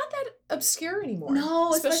 It's not that obscure anymore.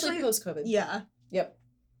 No, especially especially- post COVID. Yeah. Yep.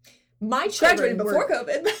 My children Graduated before were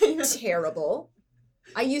COVID. terrible.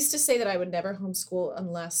 I used to say that I would never homeschool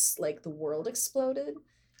unless like the world exploded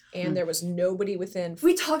and there was nobody within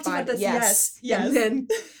We talked about this. Yes. Yes. And then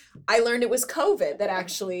I learned it was COVID that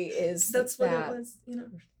actually is That's what that. it was. You know.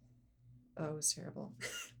 Oh, it was terrible. It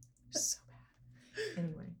was so bad.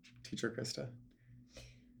 Anyway. Teacher Krista.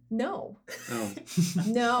 No. Oh.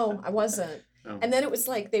 No, I wasn't. Oh. And then it was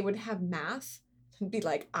like they would have math and be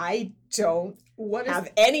like, I don't What is?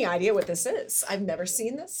 have any idea what this is. I've never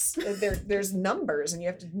seen this. There's numbers and you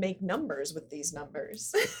have to make numbers with these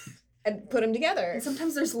numbers and put them together. And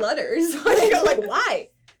sometimes there's letters. I go like, why?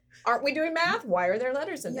 Aren't we doing math? Why are there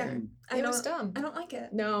letters in Yeah. there? I It was don't. dumb. I don't like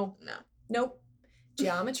it. No. No. Nope.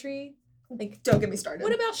 Geometry. Like, Don't get me started.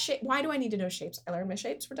 what about shape? Why do I need to know shapes? I learned my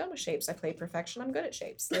shapes. We're done with shapes. I played perfection. I'm good at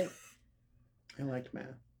shapes. Like, I liked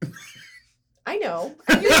math. I know.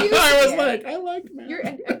 You're using I was it. like, I liked math.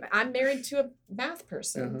 And I'm married to a math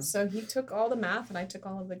person, Uh-huh. so he took all the math and I took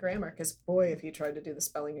all of the grammar. Because boy, if you tried to do the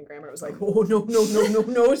spelling and grammar, it was like, oh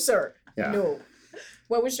no, sir, Yeah. no.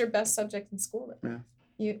 What was your best subject in school then? Math.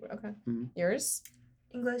 You okay? Mhm. Yours?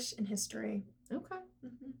 English and history. Okay.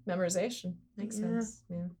 Mm-hmm. Memorization makes Yeah. sense.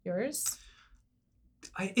 Yeah. Yours?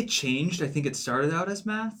 It changed. I think it started out as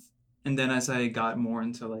math, and then as I got more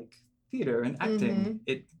into like theater and acting,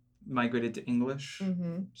 it migrated to English.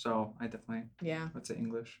 Mm-hmm. So I definitely Yeah. would say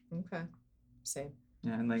English. Okay. Same.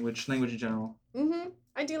 Yeah, and language in general. Mm-hmm.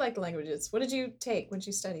 I do like the languages. What did you take? What did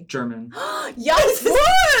you study? German. Yes,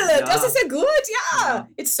 good. Das Yeah. ist ja gut. Yeah. Yeah.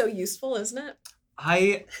 It's so useful, isn't it?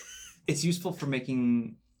 It's useful for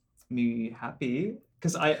making me happy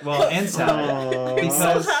because and sad Aw.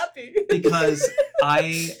 because happy. because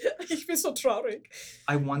I Ich bin so traurig.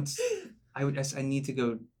 I need to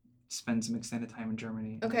go spend some extended time in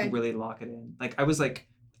Germany and Okay. really lock it in. I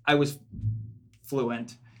was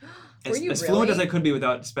fluent. Were you as fluent as really? I could be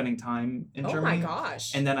without spending time in Oh Germany. my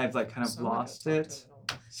gosh. And then I've like kind of So I'm not gonna lost talk to it. him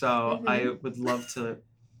at all. So I would love to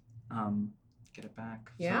get it back.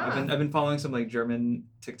 So Yeah. I've been following some like German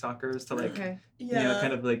TikTokers to like Okay.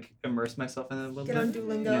 kind of like immerse myself in it a little Get bit. on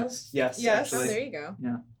Duolingo. Yes. Yes. Oh, Actually. there you go.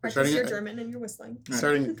 Practice starting your it- German and your whistling. Right.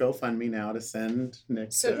 Starting a GoFundMe now to send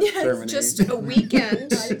Nick So, to yes, Germany. Just a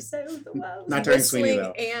weekend. Not during Sweeny, whistling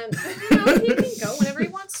though. and he can go whenever he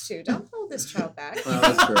wants to. Don't hold this child back. Well,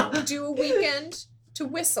 that's true. Do a weekend to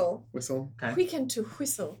whistle. Whistle. Okay. Weekend to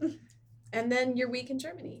whistle. And then your week in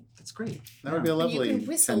Germany. That's great. That would be a You lovely can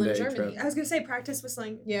whistle in 10-day Germany. trip. I was gonna say practice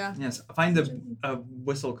whistling. Yeah. Yes. Find a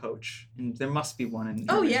whistle coach, and there must be one in.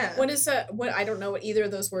 Oh Germany. yeah. What is what I don't know what either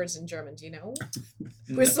of those words in German. Do you know?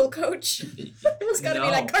 No. Whistle coach? It's gotta be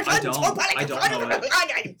No, like I don't know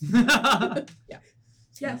it.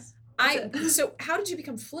 Yes. so how did you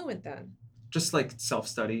become fluent then? Just like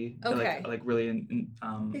self-study. Okay. Like really Be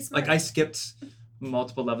like smart. I skipped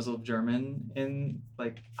multiple levels of German in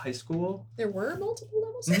like high school. There were multiple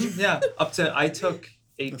levels? Yeah, up to I took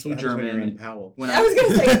That's AP what happens when you're in German Powell. when I was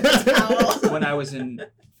gonna say towel. when I was in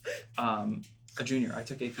a junior. I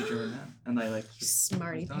took AP German then, and I like just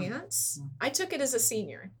Smarty done. pants. Yeah. I took it as a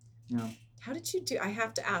senior. Yeah. How did you do? I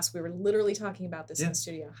have to ask. We were literally talking about this in Yeah. the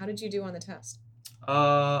studio. How did you do on the test?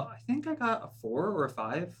 I think I got a 4 or a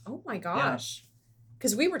 5. Oh my gosh.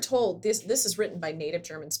 Because we were told this is written by native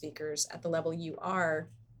German speakers at the level you are.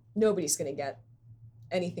 Nobody's going to get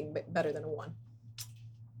anything better than a 1.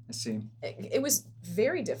 I see. It was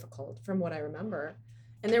very difficult from what I remember.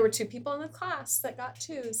 And there were 2 people in the class that got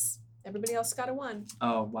 2s. Everybody else got a 1.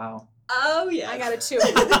 Oh wow. Oh yeah. I got a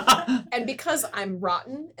 2. And because I'm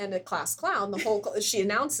rotten and a class clown, the whole she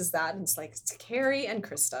announces that and it's like it's Carrie and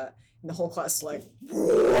Krista, and the whole class is like,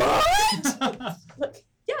 what? Like,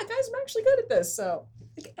 yeah, guys, I'm actually good at this. So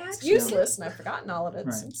it's useless, and I've forgotten all of it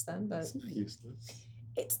Right. since then. But It's not useless.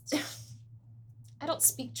 it's I don't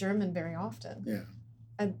speak German very often. Yeah.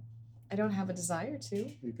 I don't have a desire to.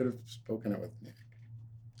 You could have spoken it with Nick.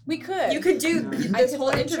 We could. You could do this whole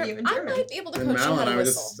interview in I German. might be able to And coach you how Malin, to I would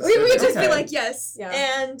whistle. just- We would just Okay. be like, yes, Yeah.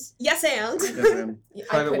 and yes, and. Yes, ma'am. I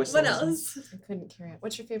Private couldn't- whistle. What else? I couldn't carry it.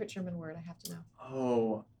 What's your favorite German word? I have to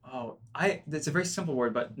know. It's a very simple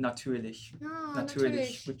word, but natürlich. No,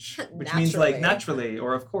 Natürlich, which means like naturally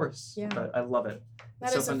or of course. Yeah. But I love it. That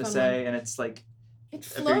It's is so a fun to fun say, and it's like It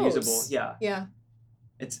very flows. usable. Yeah. Yeah.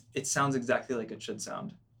 It sounds exactly like it should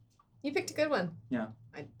sound. You picked a good one. Yeah.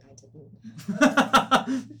 I didn't.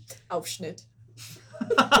 Aufschnitt.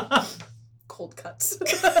 Cold cuts.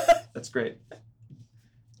 That's great.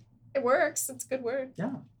 It works. It's a good word.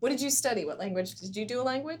 Yeah. What did you study? What language? Did you do a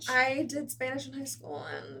language? I did Spanish in high school,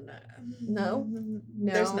 and No?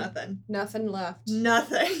 there's nothing. Nothing left.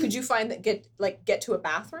 Nothing. Could you find that get to a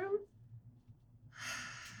bathroom?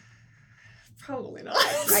 Probably not.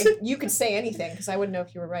 You could say anything because I wouldn't know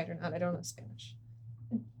if you were right or not. I don't know Spanish.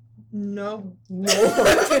 No.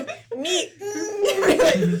 No. Me.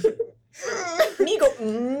 Me go.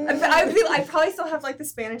 I probably still have like the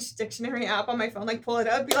Spanish dictionary app on my phone. Like pull it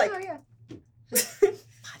up, be like, Oh yeah.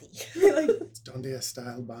 be like, Donde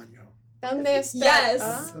está el baño? ¿Dónde está? Yes.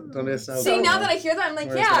 Ah. Donde está el see, baño? now that I hear that, I'm like,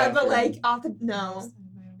 Where's yeah, the but bathroom? like off the no,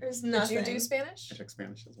 there's Did nothing. you do Spanish? I took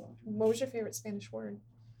Spanish as well. What was your favorite Spanish word?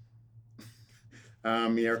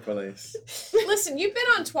 Miércoles. Listen, you've been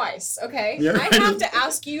on twice, okay? Yeah. I have to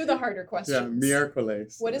ask you the harder Yeah, questions.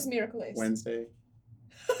 miércoles. What is miércoles? Wednesday.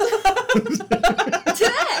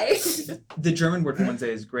 Today. The German word for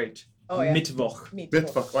Wednesday is great. Oh yeah. Mittwoch.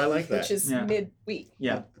 Mittwoch. Oh, I like that. Which is Yeah. mid-week.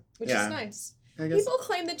 Yeah. Which Yeah. is nice. I guess. People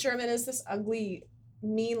claim that German is this ugly,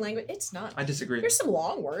 mean language. It's not. I disagree. There's some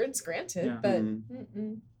long words, granted, Yeah. but Mhm.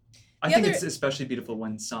 mm-mm. I the think other- it's especially beautiful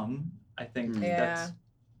when sung. I think Mm. that's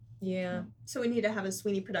yeah. So we need to have a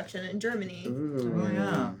Sweeny production in Germany Ooh. Oh,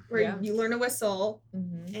 yeah. where Yeah. you learn a whistle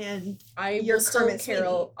Mm-hmm. and I You're will still Kermit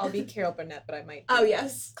Carol. Sweeney. I'll be Carol Burnett, but I might. oh be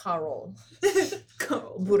yes, Carol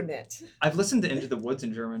go. Burnett. I've listened to Into the Woods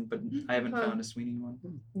in German, but I haven't Huh. found a Sweeney one.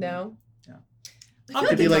 No. You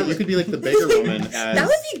could be like the bigger woman as That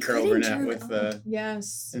would be Carol good in Burnett German. with the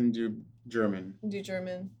Yes. and do German. Do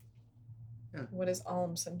German. Yeah. What is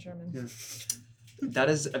alms in German? Yeah. That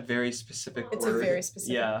is a very specific It's word. a very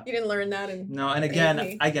specific. Yeah. You didn't learn that in. No, and again,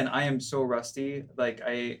 AP. I am so rusty. Like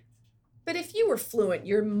But if you were fluent,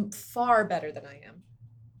 you're far better than I am.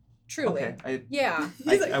 Truly. okay, Yeah.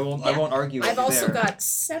 I won't argue. I've also there. got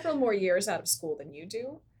several more years out of school than you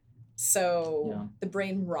do. So Yeah. the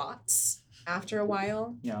brain rots after a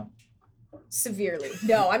while. Yeah. Severely.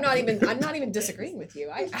 No, I'm not even disagreeing with you.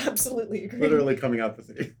 I absolutely agree. Literally coming out the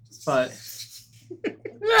thing. But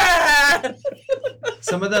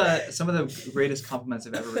some of the greatest compliments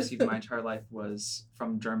I've ever received in my entire life was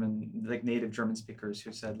from native German speakers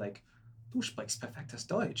who said like, "Du sprichst perfektes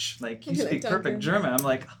Deutsch." Like you You're speak like, perfect "Danke." German. I'm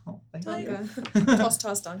like, oh, thank Danke. you. Toss,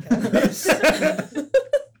 toss, danke.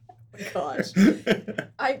 Gosh.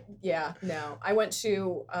 I went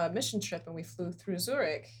to a mission trip and we flew through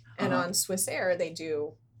Zurich, and Uh-huh. on Swiss Air they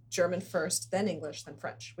do German first, then English, then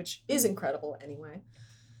French, which is incredible anyway.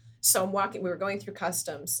 So we were going through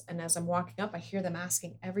customs, and as I'm walking up, I hear them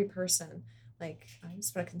asking every person, like,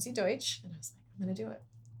 sprechen Sie Deutsch? And I was like, I'm gonna do it.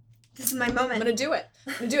 This is my I'm moment. gonna do it.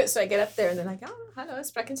 I'm gonna do it. So I get up there and they're like, oh, hello,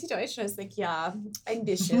 sprechen Sie Deutsch? And I was like, yeah, ein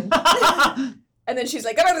bisschen. And then she's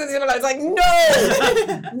like, I was like, no,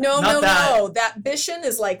 Not that. no. That bishin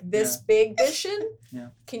is like this big bishin. Yeah.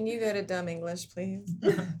 Can you go to dumb English, please?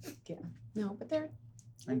 Yeah. No, but they're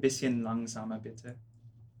Ein bisschen langsamer, bitte.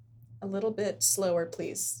 a little bit slower,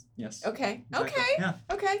 please. Yes. Okay. Exactly. Okay. Yeah.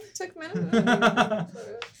 Okay. Took a minute.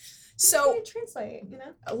 So translate, you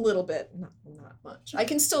know. a little bit, not much. I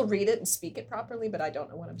can still read it and speak it properly, but I don't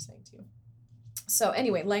know what I'm saying to you. So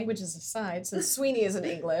anyway, languages aside, since Sweeny is in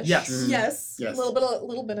English, Yes. Mhm. Yes. Yes. a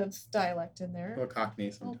little bit of dialect in there. A little Cockney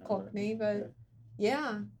A little sometimes. Cockney, but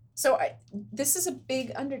yeah. So this is a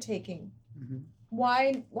big undertaking. Mhm.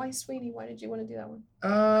 Why Sweeny? Why did you want to do that one?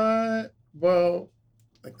 Well,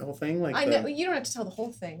 like the whole thing, like I know you don't have to tell the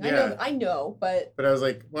whole thing. Yeah. I know, but But I was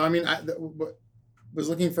like, well, I mean, I was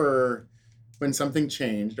looking for when something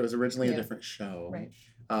changed. It was originally a Yeah. different show, Right.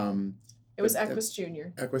 It it was Equus Jr.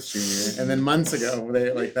 Equus Jr. And then months ago,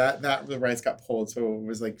 they like that the rights got pulled, so it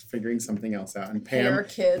was like figuring something else out. And Our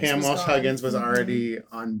kids Pam was Walsh gone. Huggins was Mhm. already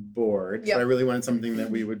on board. Yep. So I really wanted something that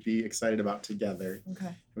we would be excited about together. Okay.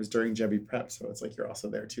 It was during Jebby Prep, so it's like you're also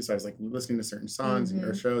there too. So I was like listening to certain songs and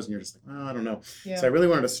or shows, and you're just like, oh, I don't know. Yeah. So I really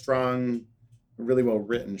wanted a strong, really well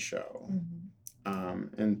written show. Mhm.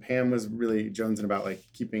 And Pam was really jonesing about like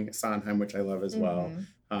keeping Sondheim, which I love as well.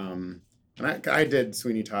 Mhm. And I did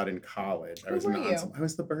Sweeney Todd in college. I was Who were you? I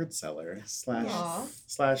was the bird seller Aw.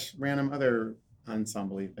 slash random other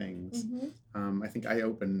ensemble things. Mm-hmm. I think I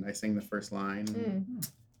sang the first line.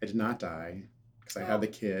 I did not die because I had the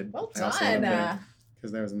kid. Well I also done.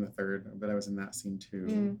 because I was in the third, but I was in that scene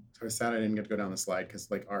too. So I was sad I didn't get to go down the slide because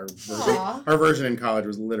like our Aw. version in college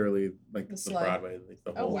was literally like the slide. Broadway, like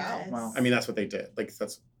the Oh, whole. wow. Wow. I mean, that's what they did. Like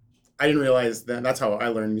I didn't realize that. That's how I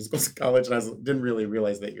learned musicals in college, and didn't really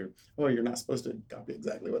realize that you're not supposed to copy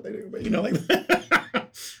exactly what they do, but like.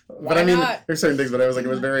 But I mean, there's certain things, but I was like, it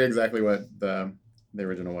was very exactly what the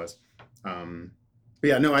original was. But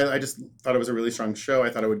yeah, no, I just thought it was a really strong show. I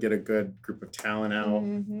thought it would get a good group of talent out.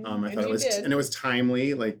 I thought it was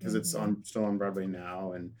timely, like because it's still on Broadway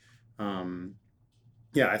now, and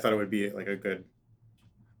yeah, I thought it would be like a good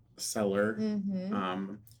seller.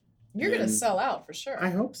 You're gonna sell out for sure. I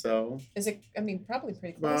hope so. Is it? I mean, probably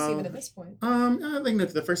pretty close even at this point. I think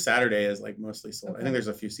the first Saturday is like mostly sold. I think there's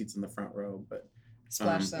a few seats in the front row, but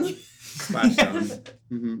Splash Zone. Splash Zone.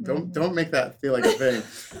 Don't make that feel like a thing.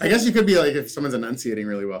 I guess you could be like if someone's enunciating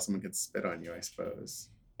really well, someone could spit on you. I suppose.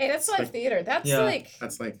 Hey, that's live theater. That's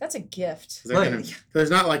that's a gift. There's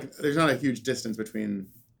not a huge distance between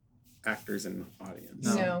actors and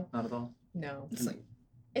audience. No, not at all. No,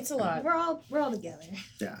 it's a lot. We're all together.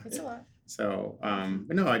 Yeah, it's a lot. So,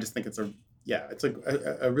 but no, I just think it's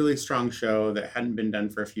a really strong show that hadn't been done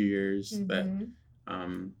for a few years. That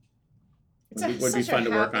would be fun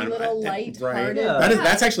to work on. Little light-hearted.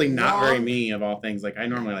 That's actually not very me of all things. Like I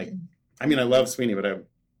normally like. I mean, I love Sweeny, but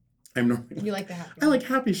I'm normally. You like the happy. I like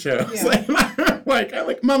happy shows. Yeah. I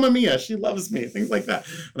like Mamma Mia. She loves me. Things like that.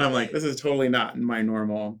 And I'm like, this is totally not my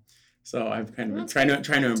normal. So I've kind of trying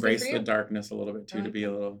to embrace the darkness a little bit too, to be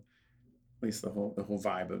a little, at least the whole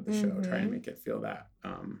vibe of the show, trying to make it feel that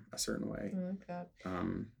a certain way.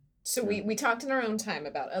 So we talked in our own time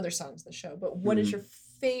about other songs of the show, but what is your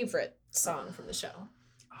favorite song from the show?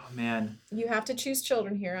 Oh man, you have to choose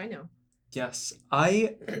children here. I know. Yes,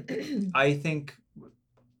 I think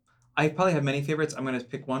I probably have many favorites. I'm gonna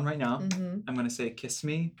pick one right now. I'm gonna say "Kiss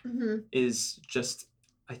Me" is just,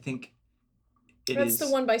 I think. That's the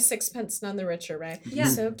one by Sixpence None the Richer, right? Yeah.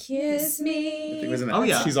 So kiss me.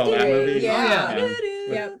 She's All That movie.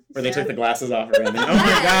 Yeah. Where they took the glasses off her. Oh my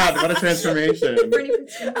God! What a transformation.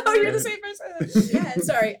 Oh, you're the same person. Yeah.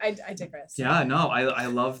 Sorry, I digress. Yeah. No, I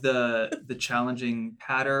love the challenging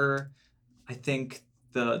patter. I think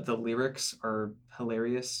the lyrics are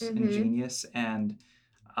hilarious and genius, and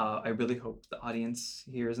I really hope the audience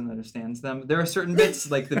hears and understands them. There are certain bits,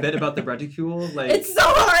 like the bit about the reticule, like it's so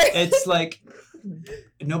hard. It's like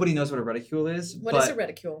nobody knows what a reticule is. What is a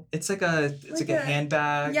reticule? It's like a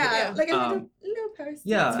handbag. Yeah, like a little purse.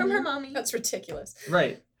 Yeah, it's from her mommy. That's ridiculous.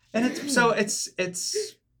 Right, and it's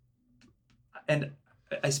and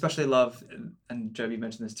I especially love, and Joe, you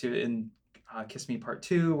mentioned this too in Kiss Me Part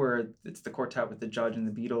 2, where it's the quartet with the judge and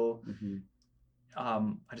the beetle.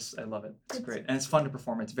 I love it. It's great, and it's fun to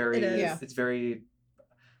perform. It's very it's very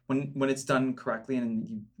when it's done correctly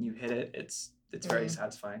and you hit it. It's very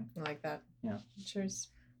satisfying. I like that. Yeah. Cheers.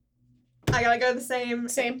 I gotta go the same.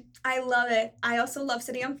 Same. I love it. I also love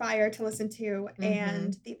City on Fire to listen to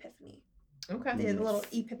and The Epiphany. Okay. The little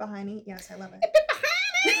Epiphany. Yes, I love it.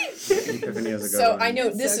 Epiphany is a good so one. I know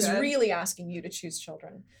this is really asking you to choose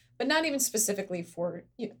children, but not even specifically for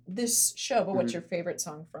this show. But what's your favorite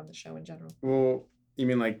song from the show in general? Well, you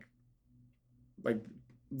mean like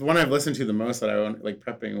the one I've listened to the most that I like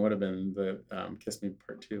prepping would have been the Kiss Me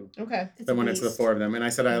Part 2. Okay. The one it's the four of them, and I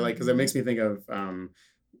said I like because it makes me think of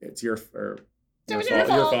it's your fault. Yeah,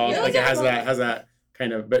 like it has that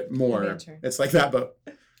kind of, but more. It's like that, but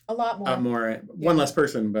a lot more. One less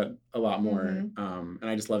person, but a lot more. And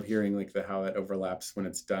I just love hearing like how that overlaps when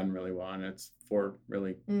it's done really well, and it's four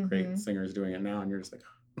really great singers doing it now, and you're just like,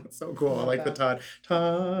 oh, that's so cool. I like the Todd,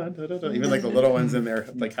 even like the little ones in there,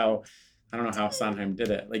 like how. I don't know how Sondheim did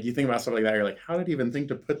it. Like you think about stuff like that, you're like, how did he even think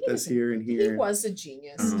to put this here and here? He was a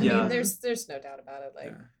genius. I mean, there's no doubt about it.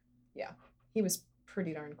 Like, he was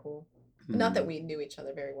pretty darn cool. Not that we knew each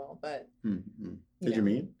other very well, but did you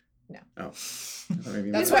meet? No. Oh,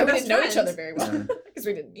 that's why we didn't know each other very well because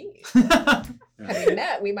we didn't meet. Had we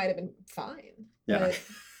met, we might have been fine. Yeah. But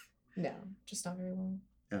no, just not very well.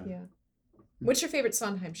 Yeah. What's your favorite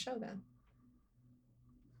Sondheim show then?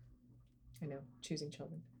 I know, choosing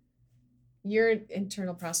children. Your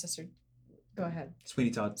internal processor. Go ahead. Sweeney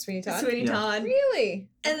Todd. Sweeney Todd? Sweeney Todd. Really?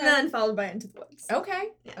 And then followed by Into the Woods. Okay.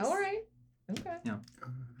 Yes. All right. Okay. Yeah. Oh,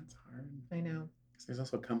 that's hard. I know. There's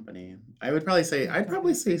also Company. I'd probably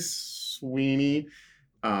say Sweeney.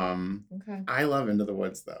 Okay. I love Into the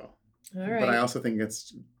Woods though. All right. But I also think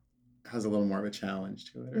it's has a little more of a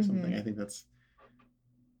challenge to it or something. I think that's,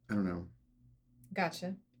 I don't know.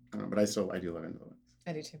 Gotcha. I don't know, but I do love Into the Woods.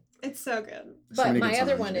 I do too. It's so good. But my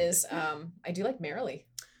other one is I do like Merrily.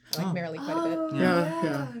 I like Merrily quite a bit.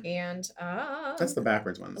 Yeah. And that's the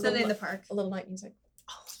backwards one. Sunday in the Park. A Little Night Music.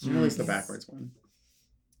 Merrily's the backwards one.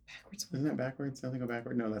 Backwards one. Isn't that backwards? Nothing go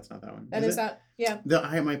backward? No, that's not that one. That is that. Yeah.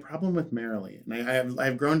 My problem with Merrily, and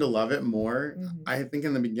I've grown to love it more. I think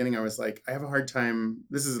in the beginning I was like, I have a hard time.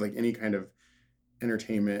 This is like any kind of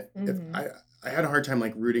entertainment. If I had a hard time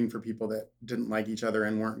like rooting for people that didn't like each other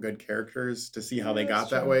and weren't good characters to see how they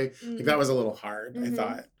got that way. Like that was a little hard, I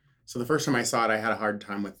thought. So the first time I saw it, I had a hard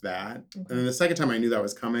time with that. And then the second time I knew that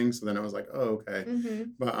was coming. So then I was like, oh, okay.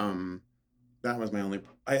 But that was my only,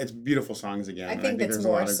 it's beautiful songs again. I think that's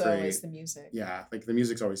more so is the music. Yeah, like the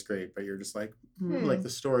music's always great, but you're just like, like the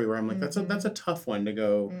story where I'm like, that's a tough one to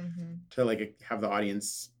go to like have the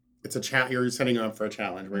audience. It's a you're setting up for a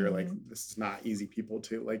challenge where you're like, this is not easy people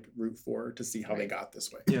to like root for to see how they got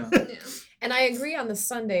this way. Yeah. And I agree on the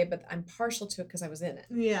Sunday, but I'm partial to it because I was in it.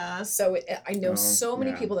 Yeah. So I know so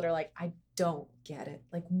many people that are like, I don't get it.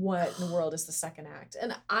 Like, what in the world is the second act?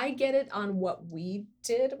 And I get it on what we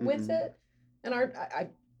did with it. And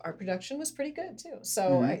our production was pretty good too.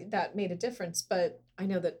 So that made a difference. But I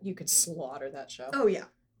know that you could slaughter that show. Oh, yeah.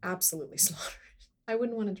 Absolutely slaughter it. I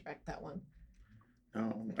wouldn't want to direct that one.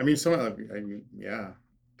 No, I mean,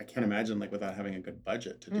 I can't imagine like without having a good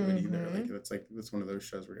budget to do it either. Like it's one of those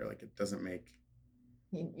shows where you're like, it doesn't make.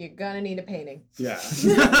 You're gonna need a painting. Yeah,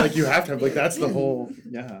 like you have to have like that's the whole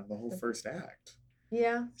first act.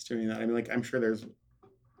 Yeah, it's doing that. I mean, like I'm sure there's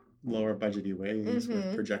lower budgety ways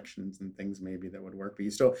with projections and things maybe that would work, but you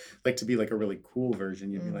still like to be like a really cool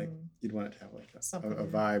version. You'd be like you'd want it to have like a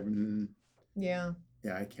vibe. And yeah,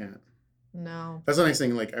 I can't. No. That's the nice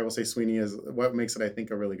thing. Like I will say, Sweeny is what makes it, I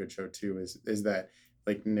think, a really good show too. Is that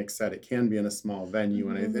like Nick said, it can be in a small venue,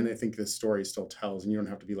 and I think the story still tells, and you don't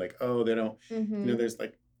have to be like, oh, they don't. You know, there's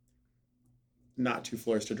like not 2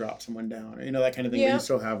 floors to drop someone down, or that kind of thing. But you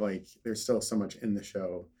still have like there's still so much in the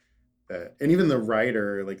show that, and even the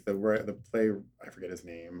writer, like the play, I forget his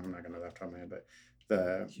name. I'm not gonna know that off the top of my head, but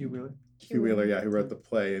the Hugh Wheeler. Hugh Wheeler, yeah, who wrote the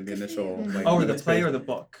play, the initial. Like, or the play or the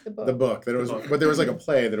book? The book. That it was, but there was like a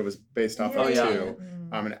play that it was based off of too.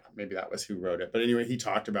 And maybe that was who wrote it. But anyway, he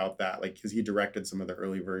talked about that, like, because he directed some of the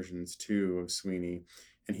early versions too of Sweeny,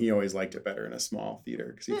 and he always liked it better in a small theater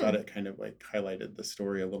because he thought it kind of like highlighted the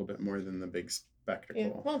story a little bit more than the big spectacle. Yeah.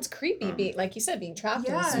 Well, it's creepy, being like you said, being trapped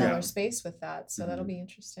in a smaller space with that. So that'll be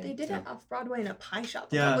interesting. They did it off Broadway in a pie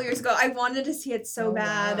shop a couple years ago. I wanted to see it so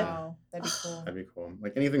bad. Wow. That'd be cool. That'd be cool.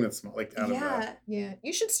 Like anything that's small, like out of that. Yeah.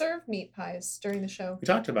 You should serve meat pies during the show. We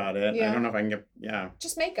talked about it. I don't know if I can get.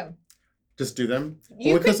 Just make them. Just do them.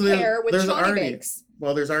 You could pair with Johnny Bakes.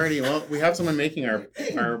 Well, we have someone making our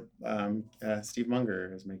Steve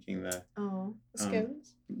Munger is making the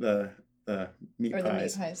scones, the meat pies. The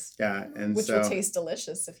meat pies. Yeah, and which will taste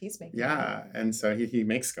delicious if he's making. Yeah, and so he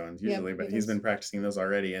makes scones usually, but he's been practicing those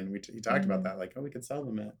already, and he talked about that, like, we could sell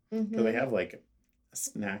them at. Do they have like a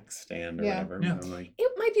snack stand or whatever? Yeah. Like,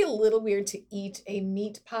 it might be a little weird to eat a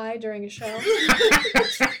meat pie during a show.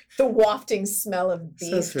 The wafting smell of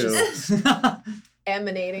beef just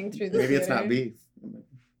emanating through the maybe theater. It's not beef.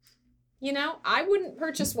 I wouldn't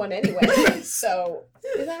purchase one anyway. So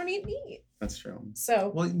because I don't eat meat. That's true.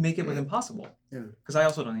 So make it with Impossible. Yeah. Because I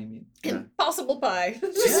also don't eat meat. Impossible pie.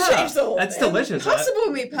 Change the whole that's thing. Delicious.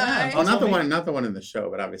 Impossible meat pie. Yeah. Oh, not the one in the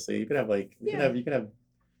show, but obviously you could have like you could have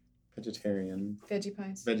vegetarian veggie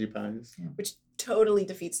pies. Yeah. Which totally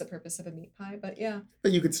defeats the purpose of a meat pie, but yeah.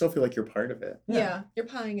 But you could still feel like you're part of it. Yeah, you're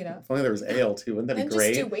pieing it up. If only there was ale too, wouldn't that be great?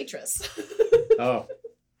 And just do waitress. Oh.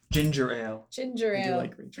 Ginger ale. Ginger ale. I do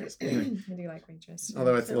like waitress. I do like waitress.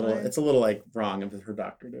 Although it's a little like wrong of her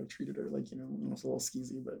doctor to have treated her like, almost a little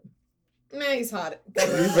skeezy, but. Nah, he's hot. But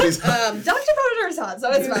he's hot. Dr. Potter's hot,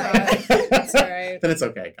 so it's fine. That's all right. Then it's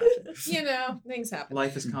okay. Gotcha. Things happen.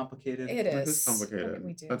 Life is complicated. It is. Life is complicated. What can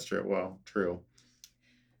we do? That's true. Well, true.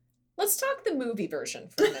 Let's talk the movie version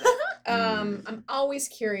for a minute. I'm always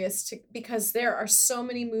curious because there are so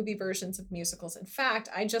many movie versions of musicals. In fact,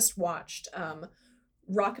 I just watched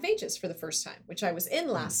Rock of Ages for the first time, which I was in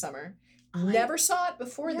last summer. Never saw it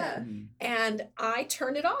before then. And I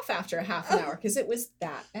turned it off after a half an hour because it was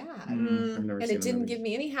that bad. And it didn't give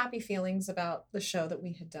me any happy feelings about the show that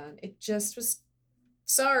we had done. It just was,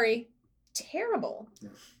 terrible. Yeah.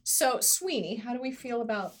 So, Sweeny, how do we feel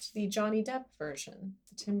about the Johnny Depp version,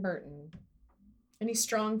 the Tim Burton? Any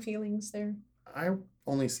strong feelings there? I've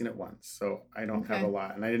only seen it once, so I don't have a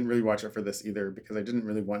lot. And I didn't really watch it for this either because I didn't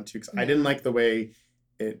really want to. Cause I didn't like the way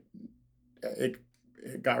it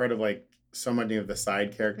got rid of like so many of the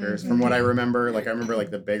side characters from what I remember. Like I remember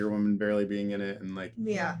like the beggar woman barely being in it, and like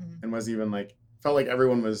and was even like felt like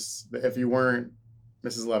everyone was, if you weren't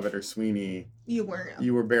Mrs. Lovett or Sweeny, you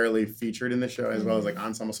were barely featured in the show as well as like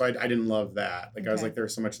ensemble. So I didn't love that. Like I was like, there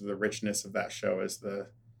was so much of the richness of that show as the.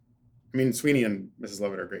 I mean, Sweeny and Mrs.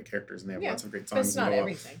 Lovett are great characters, and they have lots of great songs. But it's not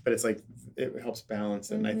everything. But it's like it helps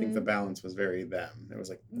balance it, and I think the balance was very them. It was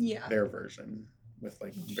like their version with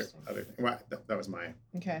like other things. Well, that was my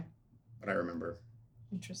what I remember.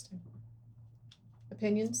 Interesting.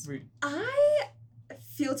 Opinions? I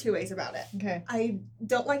feel two ways about it. Okay. I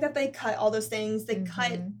don't like that they cut all those things. They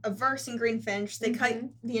cut a verse in Greenfinch. They cut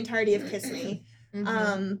the entirety of Kiss Me.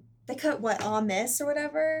 They cut what, Ah Miss or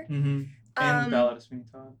whatever. And Ballad of Sweeny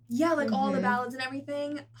Todd. Yeah, like all the ballads and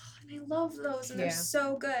everything. Oh, and I love those, and they're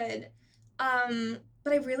so good.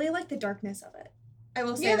 But I really like the darkness of it. I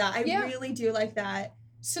will say that. I really do like that.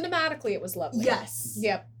 Cinematically, it was lovely. Yes.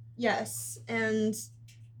 Yep. Yes. And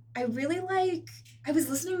I really like, I was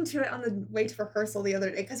listening to it on the way to rehearsal the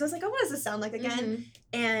other day, because I was like, oh, what does this sound like again?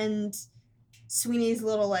 And Sweeney's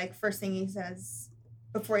little, like, first thing he says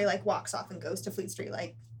before he, like, walks off and goes to Fleet Street,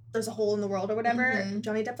 like, there's a hole in the world or whatever.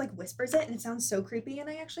 Johnny Depp, like, whispers it, and it sounds so creepy, and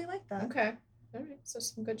I actually like that. Okay. All right. So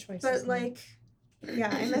some good choices. But, like,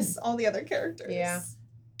 I miss all the other characters. Yeah.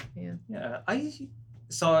 I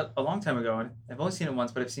saw it a long time ago, and I've only seen it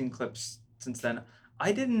once, but I've seen clips since then.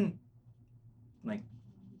 I didn't, like,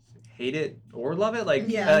 hate it or love it. Like,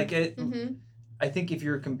 like it, I think if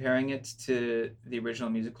you're comparing it to the original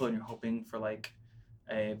musical and you're hoping for, like,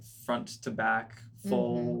 a front to back,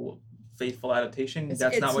 full... faithful adaptation,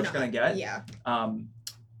 that's not what you're gonna get.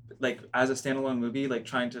 Like as a standalone movie, like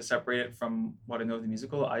trying to separate it from what I know of the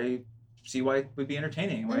musical, I see why it would be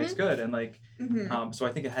entertaining, why it's good, and like so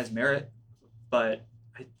I think it has merit, but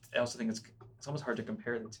I also think it's almost hard to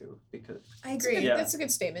compare the two, because I agree. That's a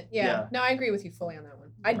good statement. No, I agree with you fully on that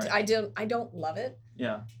one. I don't love it,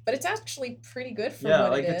 but it's actually pretty good for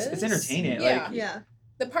what like it is. It's entertaining.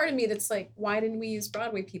 The part of me that's like, why didn't we use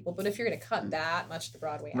Broadway people? But if you're going to cut that much of the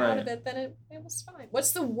Broadway out of it, then it was fine.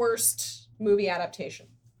 What's the worst movie adaptation?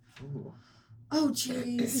 Ooh. Oh,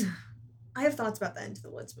 jeez. I have thoughts about that Into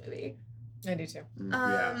the Woods movie. I do too.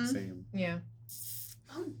 Same. Yeah.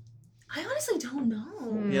 I honestly don't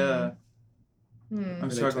know.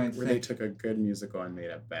 I'm struggling. Where they took a good musical and made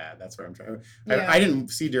it bad. That's what I'm trying. I didn't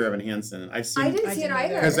see Dear Evan Hansen. I didn't see it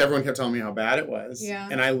either, because everyone kept telling me how bad it was. Yeah.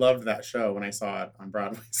 And I loved that show when I saw it on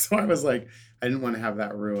Broadway. So I was like, I didn't want to have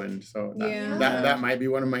that ruined. So that might be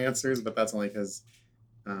one of my answers, but that's only because,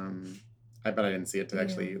 I bet I didn't see it to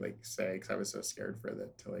actually like say, because I was so scared for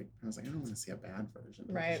it to like. I was like, I don't want to see a bad version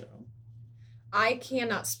of the show. I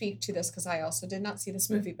cannot speak to this because I also did not see this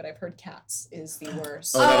movie, but I've heard Cats is the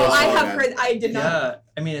worst. I have heard. I did not. Yeah,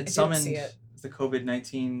 I mean, it summoned the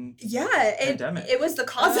COVID-19 pandemic. It was the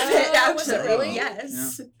cause of it, actually. Was it really?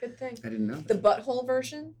 Yes. Yeah. Good thing. I didn't know that. The butthole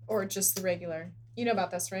version or just the regular? You know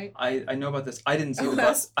about this, right? I know about this. I didn't see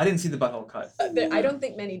I didn't see the butthole cut. I don't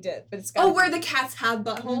think many did, but it's got where the cats have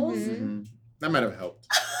buttholes? That might have helped.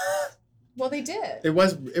 Well, they did. It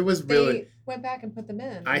was really. They went back and put them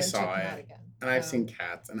in. I saw it. And I've seen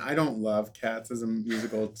Cats, and I don't love Cats as a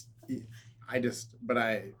musical. I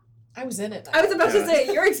was in it. I was about to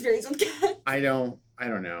say your experience with Cats. I don't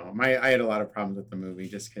know. I had a lot of problems with the movie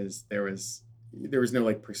just because there was no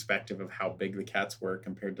like perspective of how big the cats were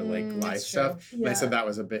compared to like live stuff. And I said that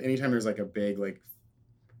was a bit. Anytime there's like a big like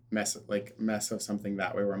mess of something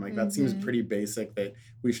that way, where I'm like, that seems pretty basic. That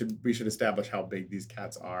we should establish how big these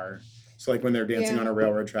cats are. So like when they're dancing on a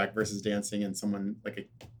railroad track versus dancing in someone like a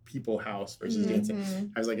people house versus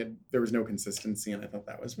dancing, I was like, there was no consistency, and I thought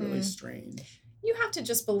that was really strange. You have to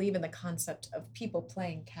just believe in the concept of people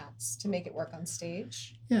playing cats to make it work on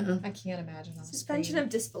stage. Yeah, I can't imagine on suspension of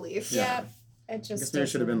disbelief. Yeah, it just. I guess maybe it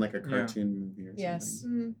should have been like a cartoon movie or something. Yes,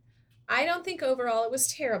 I don't think overall it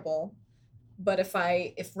was terrible. But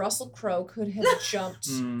if Russell Crowe could have jumped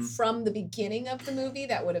from the beginning of the movie,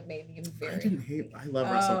 that would have made me very. I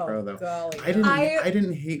love Russell Crowe though. Golly. I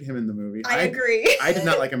didn't hate him in the movie. I agree. I did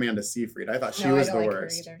not like Amanda Seyfried. I thought she was the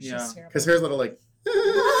worst. Her either. She's terrible. Because her little like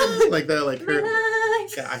her.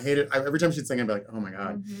 Yeah, I hate it. Every time she'd sing, I'd be like, oh my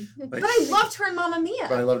god. Like, but I loved her in Mamma Mia.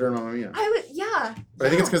 But I loved her in Mamma Mia. But I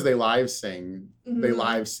think it's because they live sang. They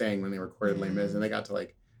live sang when they recorded Les Mis, and they got to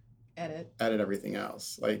like. Edit everything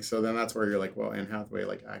else, like, so then that's where you're like, well, Anne Hathaway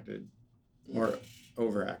like acted more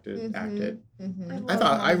acted.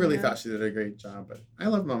 I really thought she did a great job, but I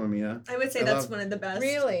love Mamma Mia. I would say that's one of the best.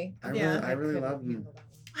 Really? I really love them.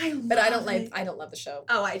 But I don't love the show.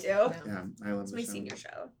 Oh, I do. No. Yeah, I love it's the my show. senior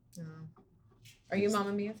show. Oh. Are you a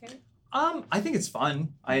Mamma Mia fan? I think it's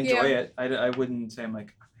fun. I enjoy it. I wouldn't say I'm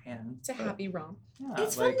like, I man. It's a happy romp. Yeah,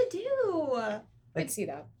 It's fun to do. I'd see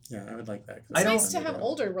that. Yeah, I would like that. It's nice to have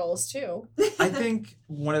older roles too. I think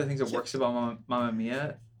one of the things that works about Mamma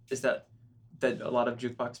Mia is that a lot of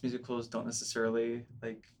jukebox musicals don't necessarily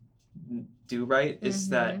like do right. Is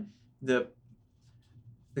that the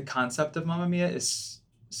concept of Mamma Mia is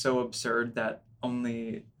so absurd that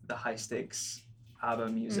only the high stakes ABBA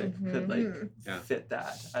music could like fit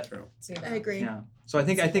that. True. I agree. Yeah. So I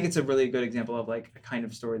think it's a really good example of like a kind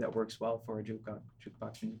of story that works well for a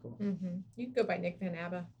jukebox musical. You can go by Nick Van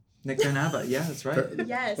ABBA. Nick Van ABBA, yeah, that's right.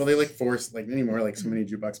 Yes. Well, they like force like anymore. Like so many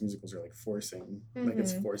jukebox musicals are like forcing, like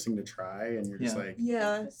it's forcing to try, and you're just like,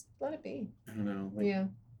 Just let it be. I don't know. Like,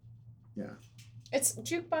 yeah. It's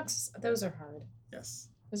jukebox. Those are hard. Yes.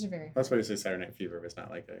 Those are very. That's why you say Saturday Night Fever, but it's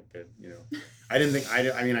not like a good, I didn't think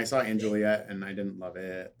I mean I saw Anne Juliet and I didn't love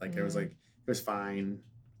it. Like it was like it was fine.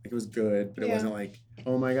 Like it was good, but it wasn't like,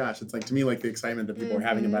 oh my gosh. It's like to me like the excitement that people were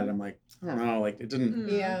having about it. I'm like, I don't know, like it didn't.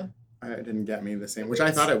 Yeah. It didn't get me the same, which I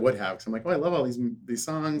thought it would have. Cause I'm like, oh, I love all these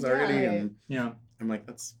songs already, and I'm like,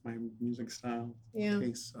 that's my music style. Yeah.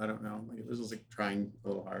 Case. I don't know. Like it was just like trying a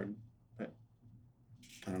little hard, but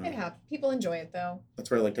I don't know. It happens. People enjoy it though. That's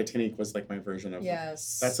where like Titanic was like my version of.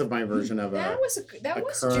 Yes. That's my version of that was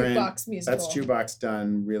current, jukebox musical. That's jukebox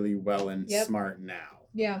done really well and smart now.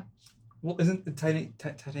 Yeah. Well, isn't the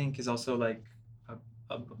Titanic is also like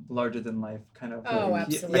a larger than life kind of? Oh,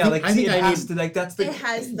 absolutely. Yeah, I think it has to like that's the. It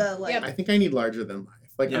has the like. I think I need larger than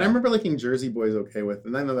life. Like, and I remember liking Jersey Boys okay with,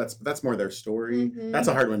 and I know that's more their story. That's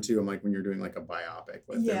a hard one too. I'm like when you're doing like a biopic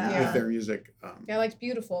with their music. I liked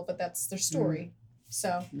Beautiful, but that's their story.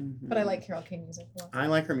 So, but I like Carole King music a lot. I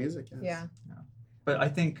like her music. Yes. Yeah. But I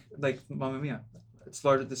think like Mamma Mia, it's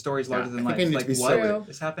larger. The story's larger than life. Like what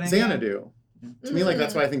is happening? Xanadu. To me, like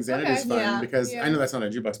that's why I think Xanadu's fun because I know that's not a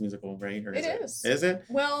jukebox musical, right? Or It is. Is it?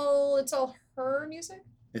 Well, it's all her music.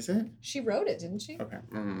 Is it? She wrote it, didn't she? Okay.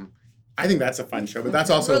 I think that's a fun show, but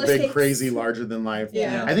that's also a big, crazy, larger than life.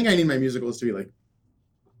 Yeah. I think I need my musicals to be like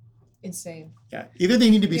insane. Yeah. Either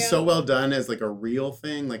they need to be so well done as like a real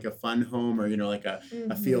thing, like a fun home, or like a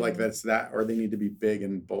feel like that's that, or they need to be big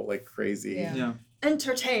and bold, like crazy. Yeah.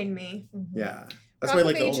 Entertain me. Yeah. That's Rock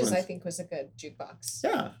why I like of the old Ages, ones. I think, was a good jukebox.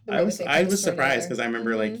 Yeah. The I way that they was surprised because I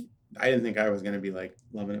remember together. like I didn't think I was gonna be like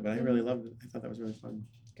loving it, but I really loved it. I thought that was really fun.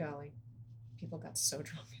 Golly, people got so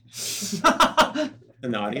drunk.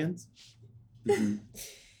 In the audience.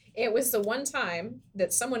 It was the one time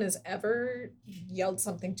that someone has ever yelled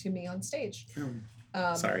something to me on stage.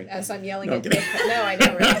 Sorry. As I'm yelling I'm at Nick. No, I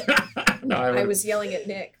know, right? No, I was yelling at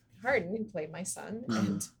Nick Harden, who played my son,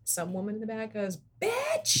 and some woman in the back goes,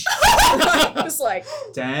 "Bitch!" I was like,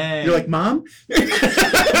 "Dang!" You're like, "Mom, what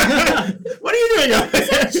are you doing?"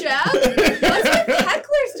 Jeff?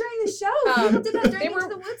 Hecklers during the show. People did that during Into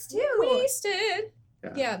the Woods too. Wasted.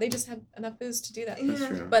 Yeah, they just had enough booze to do that. That's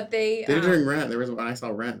true. But they did during Rent. There was when I saw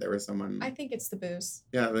Rent. There was someone. I think it's the booze.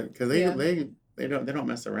 Yeah, because they don't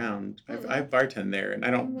mess around. I bartend there, and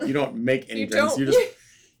you don't make any drinks. You just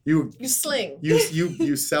you sling.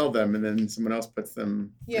 You sell them, and then someone else puts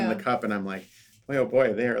them in the cup, and I'm like, boy, oh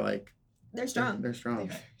boy, they're strong. They're strong.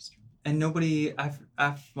 And nobody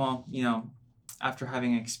after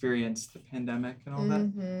having experienced the pandemic and all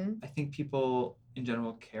that, I think people in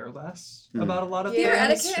general care less about a lot of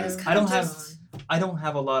things. I don't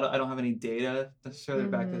have any data necessarily to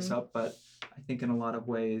back this up, but I think in a lot of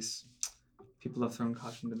ways people have thrown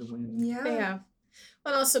caution to the wind. Yeah. They have.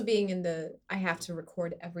 And also being in I have to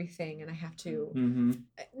record everything and I have to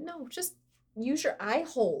just use your eye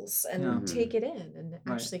holes and take it in and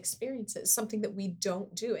actually experience it. It's something that we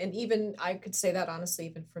don't do. And even I could say that honestly,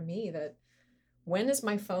 even for me, that when is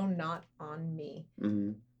my phone not on me?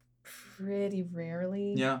 Pretty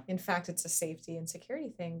rarely. Yeah. In fact, it's a safety and security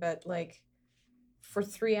thing. But like for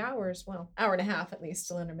 3 hours, hour and a half at least,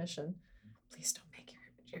 till intermission, please don't make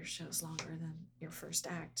your shows longer than your first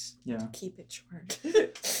act. Yeah. Keep it short.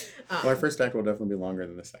 Well, our first act will definitely be longer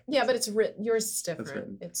than the second. Yeah, but it's written. Yours is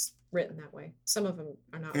different. It's written that way. Some of them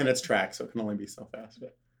are not. And it's track, so it can only be so fast.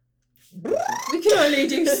 But... We can only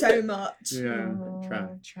do so much. Yeah,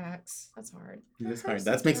 tracks. That's hard. It's hard.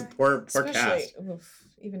 That makes it poor cast.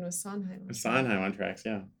 Even with Sondheim. Sondheim on tracks,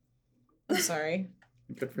 yeah. I'm sorry.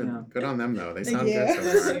 Good on them though. They sound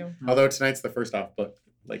good so far. Although tonight's the first off book.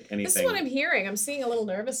 Like anything. This is what I'm hearing. I'm seeing a little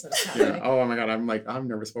nervousness happening. Yeah. Oh my god. I'm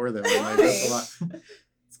nervous for them. Like, that's a lot.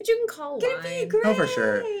 But you can call line. Oh, for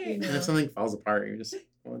sure. And if something falls apart, you just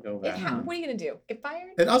go back. What are you gonna do? Get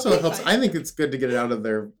fired? It also helps. I think it's good to get it out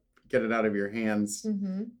of your hands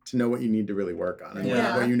to know what you need to really work on and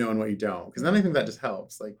what you know and what you don't. Because then I think that just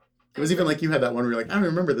helps. Like It was even like you had that one where you're like, I don't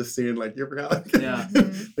remember this scene. Like you forgot. Like, Yeah.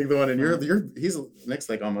 like the one and he's Nick's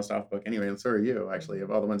like almost off book anyway, and so are you actually. Of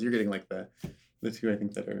all the ones you're getting, like the two I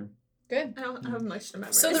think that are good. I don't have much to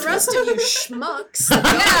remember. So the rest of you schmucks,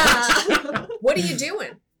 what are you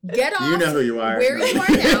doing? Get off. You know who you are. Where you are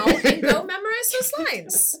now, and go memorize those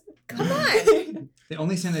lines. Come on. The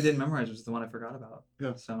only scene I didn't memorize was the one I forgot about.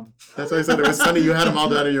 Yeah. So that's why I said it was funny. You had them all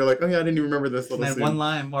done, and you're like, oh yeah, I didn't even remember this little I had scene. one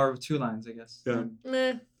line or 2 lines, I guess. Yeah.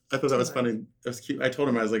 Meh. I thought that was funny. It was cute. I told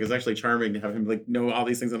him I was like, it's actually charming to have him like know all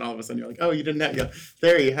these things, and all of a sudden you're like, oh, you didn't have. Yeah,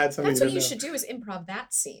 there you had something. That's what you didn't should do is improv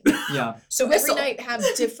that scene. Yeah. So Whistle. every night have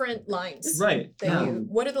different lines. Right. That Yeah.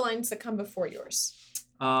 what are the lines that come before yours?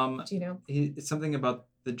 Do you know? It's something about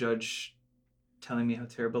the judge telling me how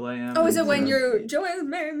terrible I am. Oh, is it when Yeah. you're Joanne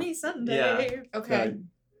marry me Sunday? Okay.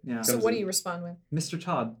 Yeah. So what do you respond with? Mr.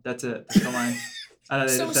 Todd. That's it. That's the line. that I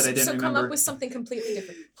didn't so remember. come up with something completely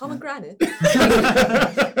different. Pomegranate.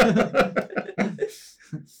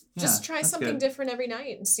 Just try something different every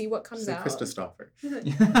night and see what comes out. Krista Stoffer.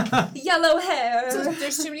 Yellow hair. So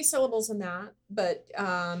there's too many syllables in that, but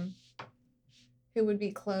who would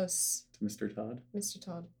be close? To Mr. Todd. Mr.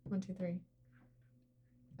 Todd. 1, 2, 3.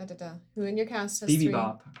 Da da da. Who in your cast has BB 3?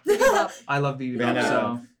 Bop. BB Bop. I love BB Van Bop.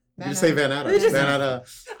 Atta. So You just say Van Atta. Van Atta.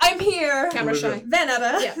 I'm here. Camera shy.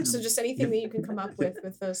 Vanetta. Yeah. So just anything that you can come up with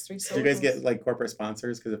those 3 Do syllables. you guys get like corporate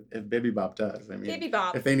sponsors? Because if Baby Bop does, I mean, BB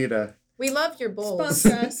Bop. if they need a, We love your bowls.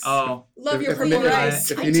 Sponsor us. oh, Love your if, purple if,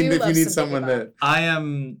 rice. if I you do need love some someone Bibi Bop. that I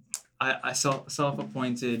am. I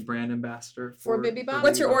self-appointed brand ambassador For Bibi Bop?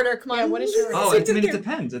 What's your order? Come on. Yeah, what is your Oh, order? I mean, it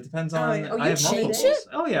depends. It depends on. yeah. Oh, you I have multiple change bowls. it?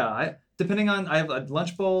 Oh yeah, depending on. I have a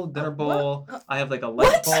lunch bowl, dinner bowl. what? I have like a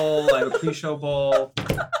light bowl. I have a pre-show bowl.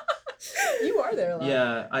 You are there a lot.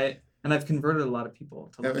 Yeah, I've converted a lot of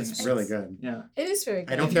people to that loving was it. really good. Yeah, It is very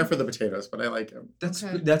good. I don't care for the potatoes, but I like them. that's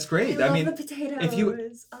Okay. that's great. I I love mean, the potatoes. if you-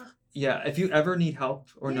 if you ever need help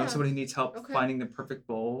or know Yeah. somebody needs help Okay. finding the perfect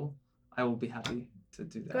bowl, I will be happy to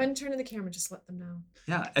do that. Go ahead and turn to the camera. Just let them know.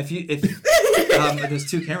 Yeah, if there's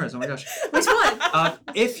 2 cameras. Oh my gosh. Which one?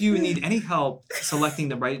 If you need any help selecting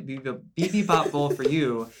the right BB Bop bowl for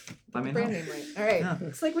you, let me know. Brand name right. All right. Yeah.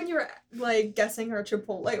 It's like when you were like guessing our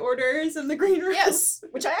Chipotle orders in the green room. Yes,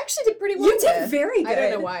 which I actually did pretty well. You did with. very good. I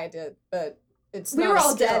don't know why I did, but it's We not were a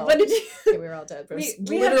all dead. skill. What did you? Yeah, we were all dead. There was had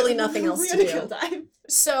literally nothing else we to had do. kill time.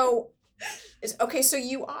 So, okay, so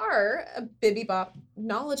you are a Bibi Bop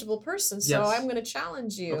knowledgeable person. So Yes. I'm going to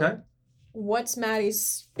challenge you. Okay. What's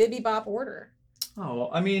Maddie's Bibi Bop order? Oh, well,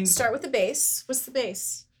 I mean, Start with the base. What's the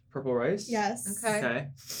base? purple rice. Yes. Okay. Okay.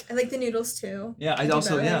 I like the noodles too. Yeah, I Could you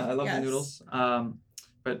also better? I love Yes. the noodles.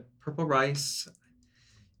 But purple rice.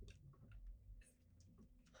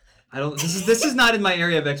 I don't. This is not in my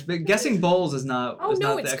area of expertise. Guessing bowls is not. Oh is no,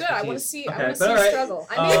 not the it's good. I want to expertise. see. I Okay, want to but see all you right. struggle.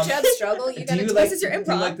 I made Jed struggle. You Do got you to. like? This is your Do you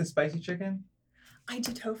improv. like the spicy chicken? I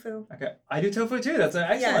do tofu. Okay, I do tofu too. That's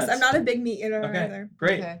excellent. Yes, I'm not a big meat eater Okay, either.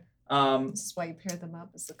 great. Okay. This is why you pair them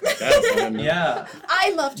up as the cook. That's fun. Yeah.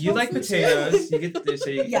 I love tofu You like too. potatoes. You get you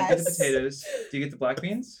get Yes. the potatoes. Do you get the black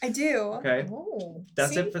beans? I do. Okay. Oh,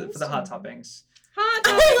 That's see? it for the hot toppings. Hot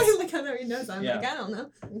Oh, toppings. look how he knows. I'm Yeah. like, I don't know.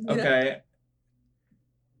 Okay.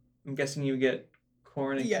 I'm guessing you get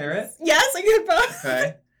corn and Yes. carrot. Yes, I get both.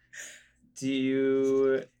 Okay. Do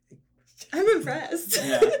you? I'm impressed.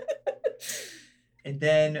 Yeah. And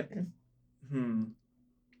then, Ooh,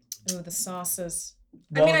 the sauces.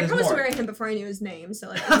 I mean, I there's promised to more. marry him before I knew his name, so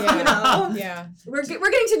like, Yeah. you know, Yeah. we're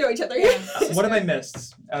getting to know each other. Yeah. What have I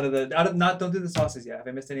missed out of not? Don't do the sauces yet. Have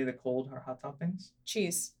I missed any of the cold or hot toppings?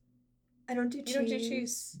 Cheese. I don't do cheese. You don't do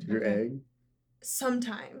cheese. Do your egg.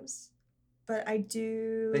 Sometimes, but I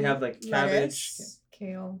do. They have like cabbage. lettuce.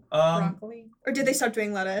 Kale. Um, Broccoli. Or did they start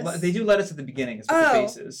doing lettuce? they do lettuce at the beginning. It's what the Oh.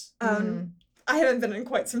 base is. I haven't been in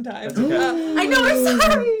quite some time. That's okay. I know. I'm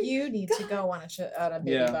sorry. You need to go on a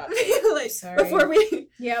Bibi Yeah. Bop. like Sorry. before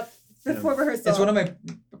Yeah. rehearsal. It's one of my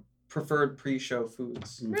preferred pre-show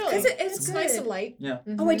foods. Really? It's nice good. and light. Yeah.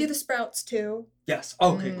 Oh, I do the sprouts too. Yes.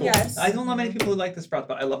 Oh, okay. Cool. Yes. I don't know many people who like the sprouts,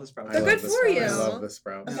 but I love the sprouts. I They're love good the for sprouts. you. I love the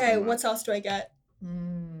sprouts. Okay, so much. what sauce do I get?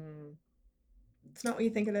 Mm. It's not what you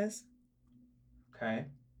think it is. Okay.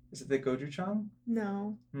 Is it the gochujang?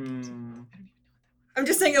 No. Hmm. I'm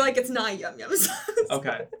just saying it like it's not yum yum sauce.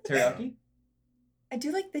 Okay. Teriyaki. I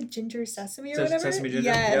do like the ginger sesame or Ses- whatever. sesame ginger,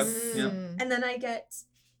 Yes. Yep. Mm. And then I get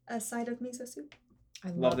a side of miso soup. I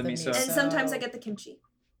Love the miso. And sometimes I get the kimchi.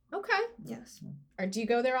 Okay. Yes. Or do you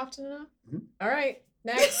go there often enough? Mhm. All right.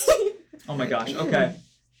 Next. Oh my gosh. Okay.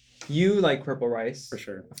 You like purple rice. For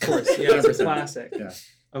sure. Of course. Yeah, it's a 100%. classic. Yeah.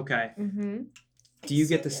 Okay. Mm-hmm. Do you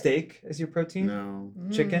get the steak as your protein? No.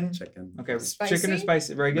 Chicken? Chicken. Okay. Spicy? Chicken or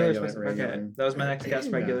spicy? Regular? Regular, spicy? regular. Okay. That was my next guess.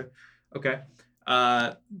 Yeah. Regular. Okay.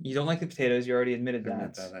 You don't like the potatoes. You already admitted I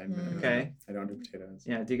admit that. that. I admit it. Okay. I don't do potatoes.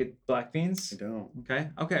 Yeah. Do you get black beans? I don't. Okay.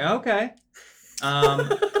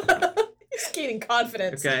 He's gaining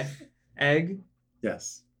confidence. Okay. Egg,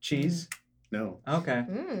 Yes. cheese. No. Okay.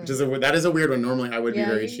 Which is that is a weird one. Normally I would be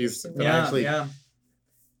very you cheese, used to but be. Yeah. actually, Yeah.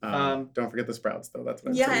 don't forget the sprouts though. That's what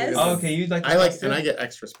I'm Yes. saying. Oh, okay. You like? I like, pasta? and I get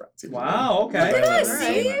extra sprouts. Wow. Okay. Look at I us, love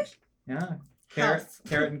it see? so much. Yeah.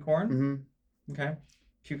 Carrot and corn. Mm-hmm. Okay.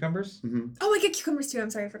 Cucumbers. Mm-hmm. Oh, I get cucumbers too. I'm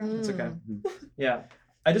sorry, I forgot. It's okay. Mm-hmm. Yeah.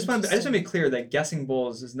 I just want to be clear that guessing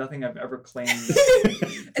bowls is nothing I've ever claimed.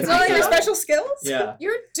 It's not like your special skills? Yeah.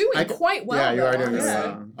 You're doing quite well. Yeah, you are though, doing honestly.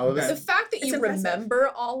 well. All of Okay. The this. fact that It's you impressive. remember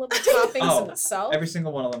all of the toppings Oh, in itself. Every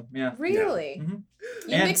single one of them. Yeah. Really? Mhm.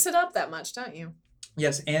 You And- mix it up that much, don't you?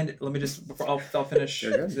 Yes, and let me just before I'll finish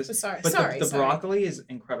You're good. this. Sorry. But sorry. the sorry. broccoli is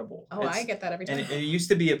incredible. Oh, I get that every time. And it used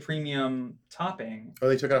to be a premium topping. Oh,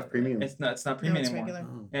 they took it off premium. It's not no, premium it's anymore. regular.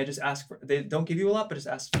 Oh, Yeah, just ask for. They don't give you a lot, but just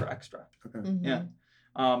ask for extra. okay. Mhm. Yeah.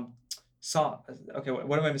 Sauce. Okay,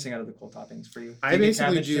 what am I missing out of the cold toppings for you? I Do you get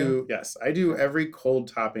basically cabbage too? I do every cold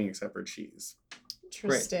topping except for cheese.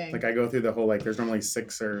 Interesting. Like I go through the whole there's normally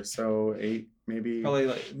 6 or so, 8 maybe. Probably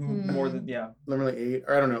like more than Normally 8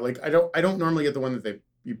 or I don't know. Like I don't normally get the one that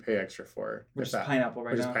you pay extra for. which is if that- pineapple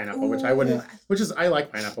right Which now. is pineapple, which I wouldn't. I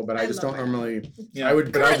like pineapple, but I just love don't normally. Yeah. I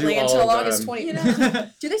would, but I'll do Currently all until of the, August 20th. You know,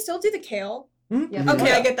 do they still do the kale? Yeah. Mhm.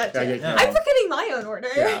 Okay, I get that too. Yeah, I get Yeah. kale. I'm forgetting my own order.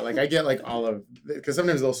 Yeah, like I get like all of because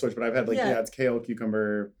sometimes they'll switch, but I've had Yeah. it's kale,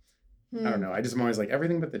 cucumber. Hmm. I don't know. I'm always like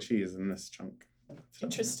everything but the cheese in this chunk. So-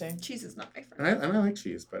 Interesting. Cheese is not my friend. And I like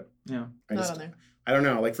cheese, but Yeah. I Not just on there. I don't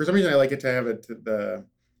know. Like for some reason I like it to have it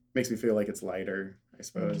makes me feel like it's lighter. I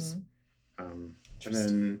suppose.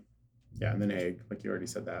 And then egg, like you already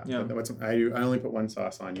said that. Yeah. But I only put one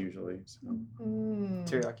sauce on usually. So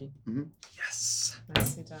Teriyaki. yes,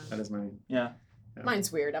 Nicely done. that is mine. Yeah.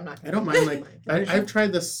 Mine's weird. I'm not I gonna. don't mind I've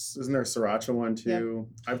tried this. Isn't there a sriracha one too?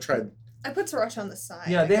 I've tried. I put siracha on the side.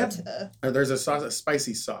 Yeah, they I go have- to the There's a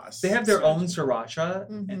spicy sauce. They have their own siracha.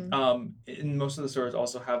 Mhm. And, in most of the stores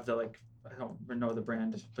also have the I don't know the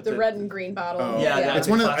brand, but The red and green bottle. Oh, Yeah, it's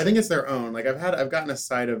the one of. I classic. think it's their own. Like I've gotten a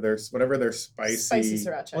side of their whatever their Spicy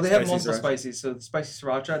sriracha. Well, they have Spicy multiple sriracha. spices. So the spicy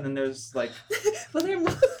sriracha, and then there's well, they're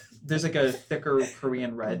there's like a thicker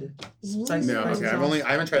Korean red spicy No, spicy okay. sauce.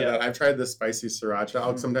 I haven't tried Yeah. that. I've tried the spicy sriracha.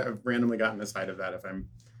 Mhm. I've randomly gotten a side of that if I'm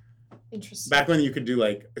Interesting. back when you could do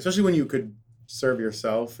especially when you could serve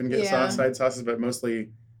yourself and get Yeah. side sauces, but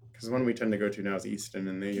mostly because one we tend to go to now is Easton,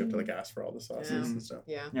 and you have to ask for all the sauces Yeah. and stuff.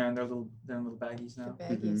 Yeah. Yeah, and they're little baggies The now.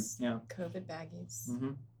 baggies. Yeah. COVID baggies.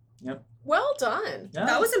 Mm-hmm. Yep. Well done. Yeah.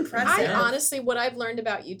 that was impressive. I Yeah. honestly, what I've learned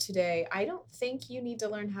about you today, I don't think you need to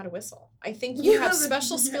learn how to whistle. I think you have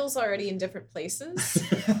special skills already in different places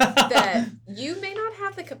that you may not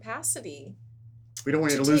have the capacity. We don't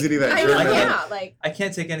want you to to lose take- any of that I know, German. yeah, like I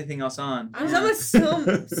can't take anything else on. I There's don't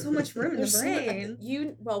almost so much room in the there's so-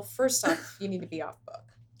 brain. well, first off, you need to be off book.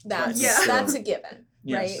 That's Yeah. that's a given,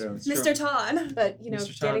 Yes. right? So it's true. Mr. Todd. But Mr.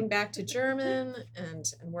 Todd. getting back to German and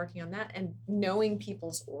working on that and knowing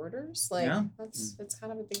people's orders, Yeah. that's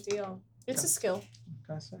kind of a big deal. It's Yeah. a skill.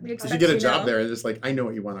 Gotta say. We You expect should get a you job know. there, and just I know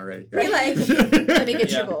what you want already. Be like, Let me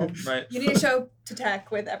get Yeah. your goal. Right. You need to show to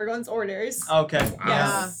tech with everyone's orders. Okay. Wow.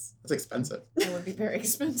 Yes. That's expensive. It would be very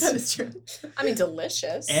expensive. That is true. I mean,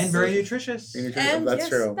 delicious. And very nutritious. And That's yes,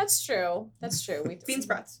 true. That's true. That's true. We Bean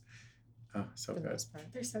sprouts. Oh, so for the good. most part.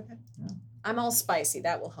 They're so good. I'm all spicy.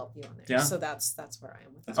 That will help you on there. Yeah. So that's where I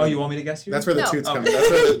am with that. Oh, you want me to guess you? That's where the No. toots Oh. come.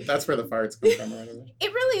 That's where the farts come from. Right away.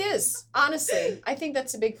 It really is. Honestly, I think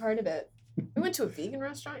that's a big part of it. We went to a vegan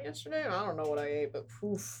restaurant yesterday. I don't know what I ate, but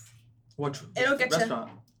poof, What It'll get ya.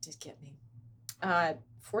 restaurant? did get me.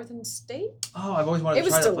 4th and State. Oh, I've always wanted It to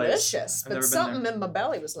was try that place. delicious, I've but never been something there. in my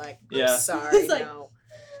belly was like, I'm Yeah. sorry, It's like- no.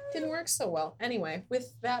 Didn't work so well. Anyway,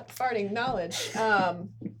 with that farting knowledge,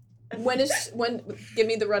 when give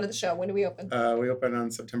me the run of the show. When do we open? We open on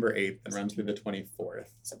September 8th and run through the 24th.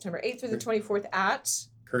 September 8th through the 24th at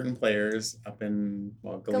Curtain Players up in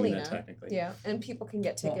Galena, technically. Yeah, and people can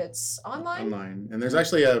get tickets online. Online. And there's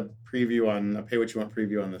actually a preview on a pay what you want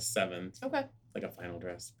preview on the 7th. Okay. Like a final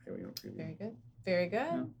dress pay what you want preview. Very good. Very good.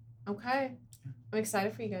 Yeah. Okay. I'm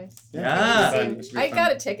excied for you guys. Yeah. It should be I fun.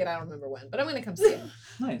 got a ticket. I don't remember when, but I'm gonna come see it.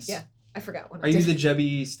 Nice. Yeah. I forgot when. Are you the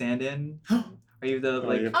Jebby stand-in? Are you the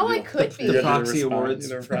Oh, you have to Oh, do I it. could be. You have to proxy respond. awards?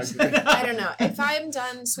 You know, proxy. I don't know. If I'm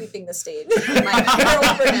done sweeping the stage, my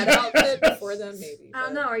Carol Burnett outfit before then, maybe. I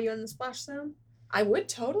don't but know. Are you in the splash zone? I would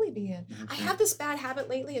totally be in. I have this bad habit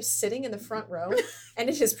lately of sitting in the front row, and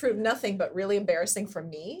it has proved nothing but really embarrassing for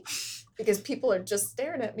me because people are just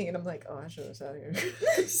staring at me, and I'm like, oh, I should have sat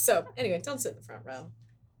here. So anyway, don't sit in the front row.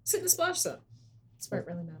 Sit in the splash zone. That's where it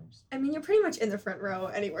really matters. I mean, you're pretty much in the front row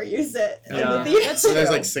anywhere you sit. Yeah. So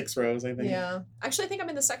there's like 6 rows, I think. Yeah. Actually, I think I'm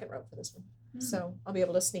in the second row for this one. So I'll be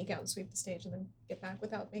able to sneak out and sweep the stage and then get back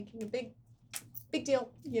without making a big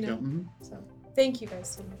deal, you know? Mm-hmm. So thank you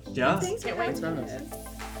guys so much. Yeah. Thanks for Can't wait. having us.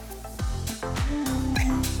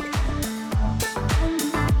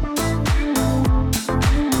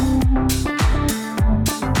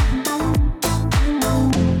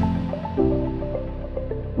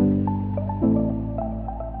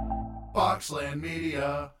 Boxland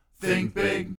Media. Think big.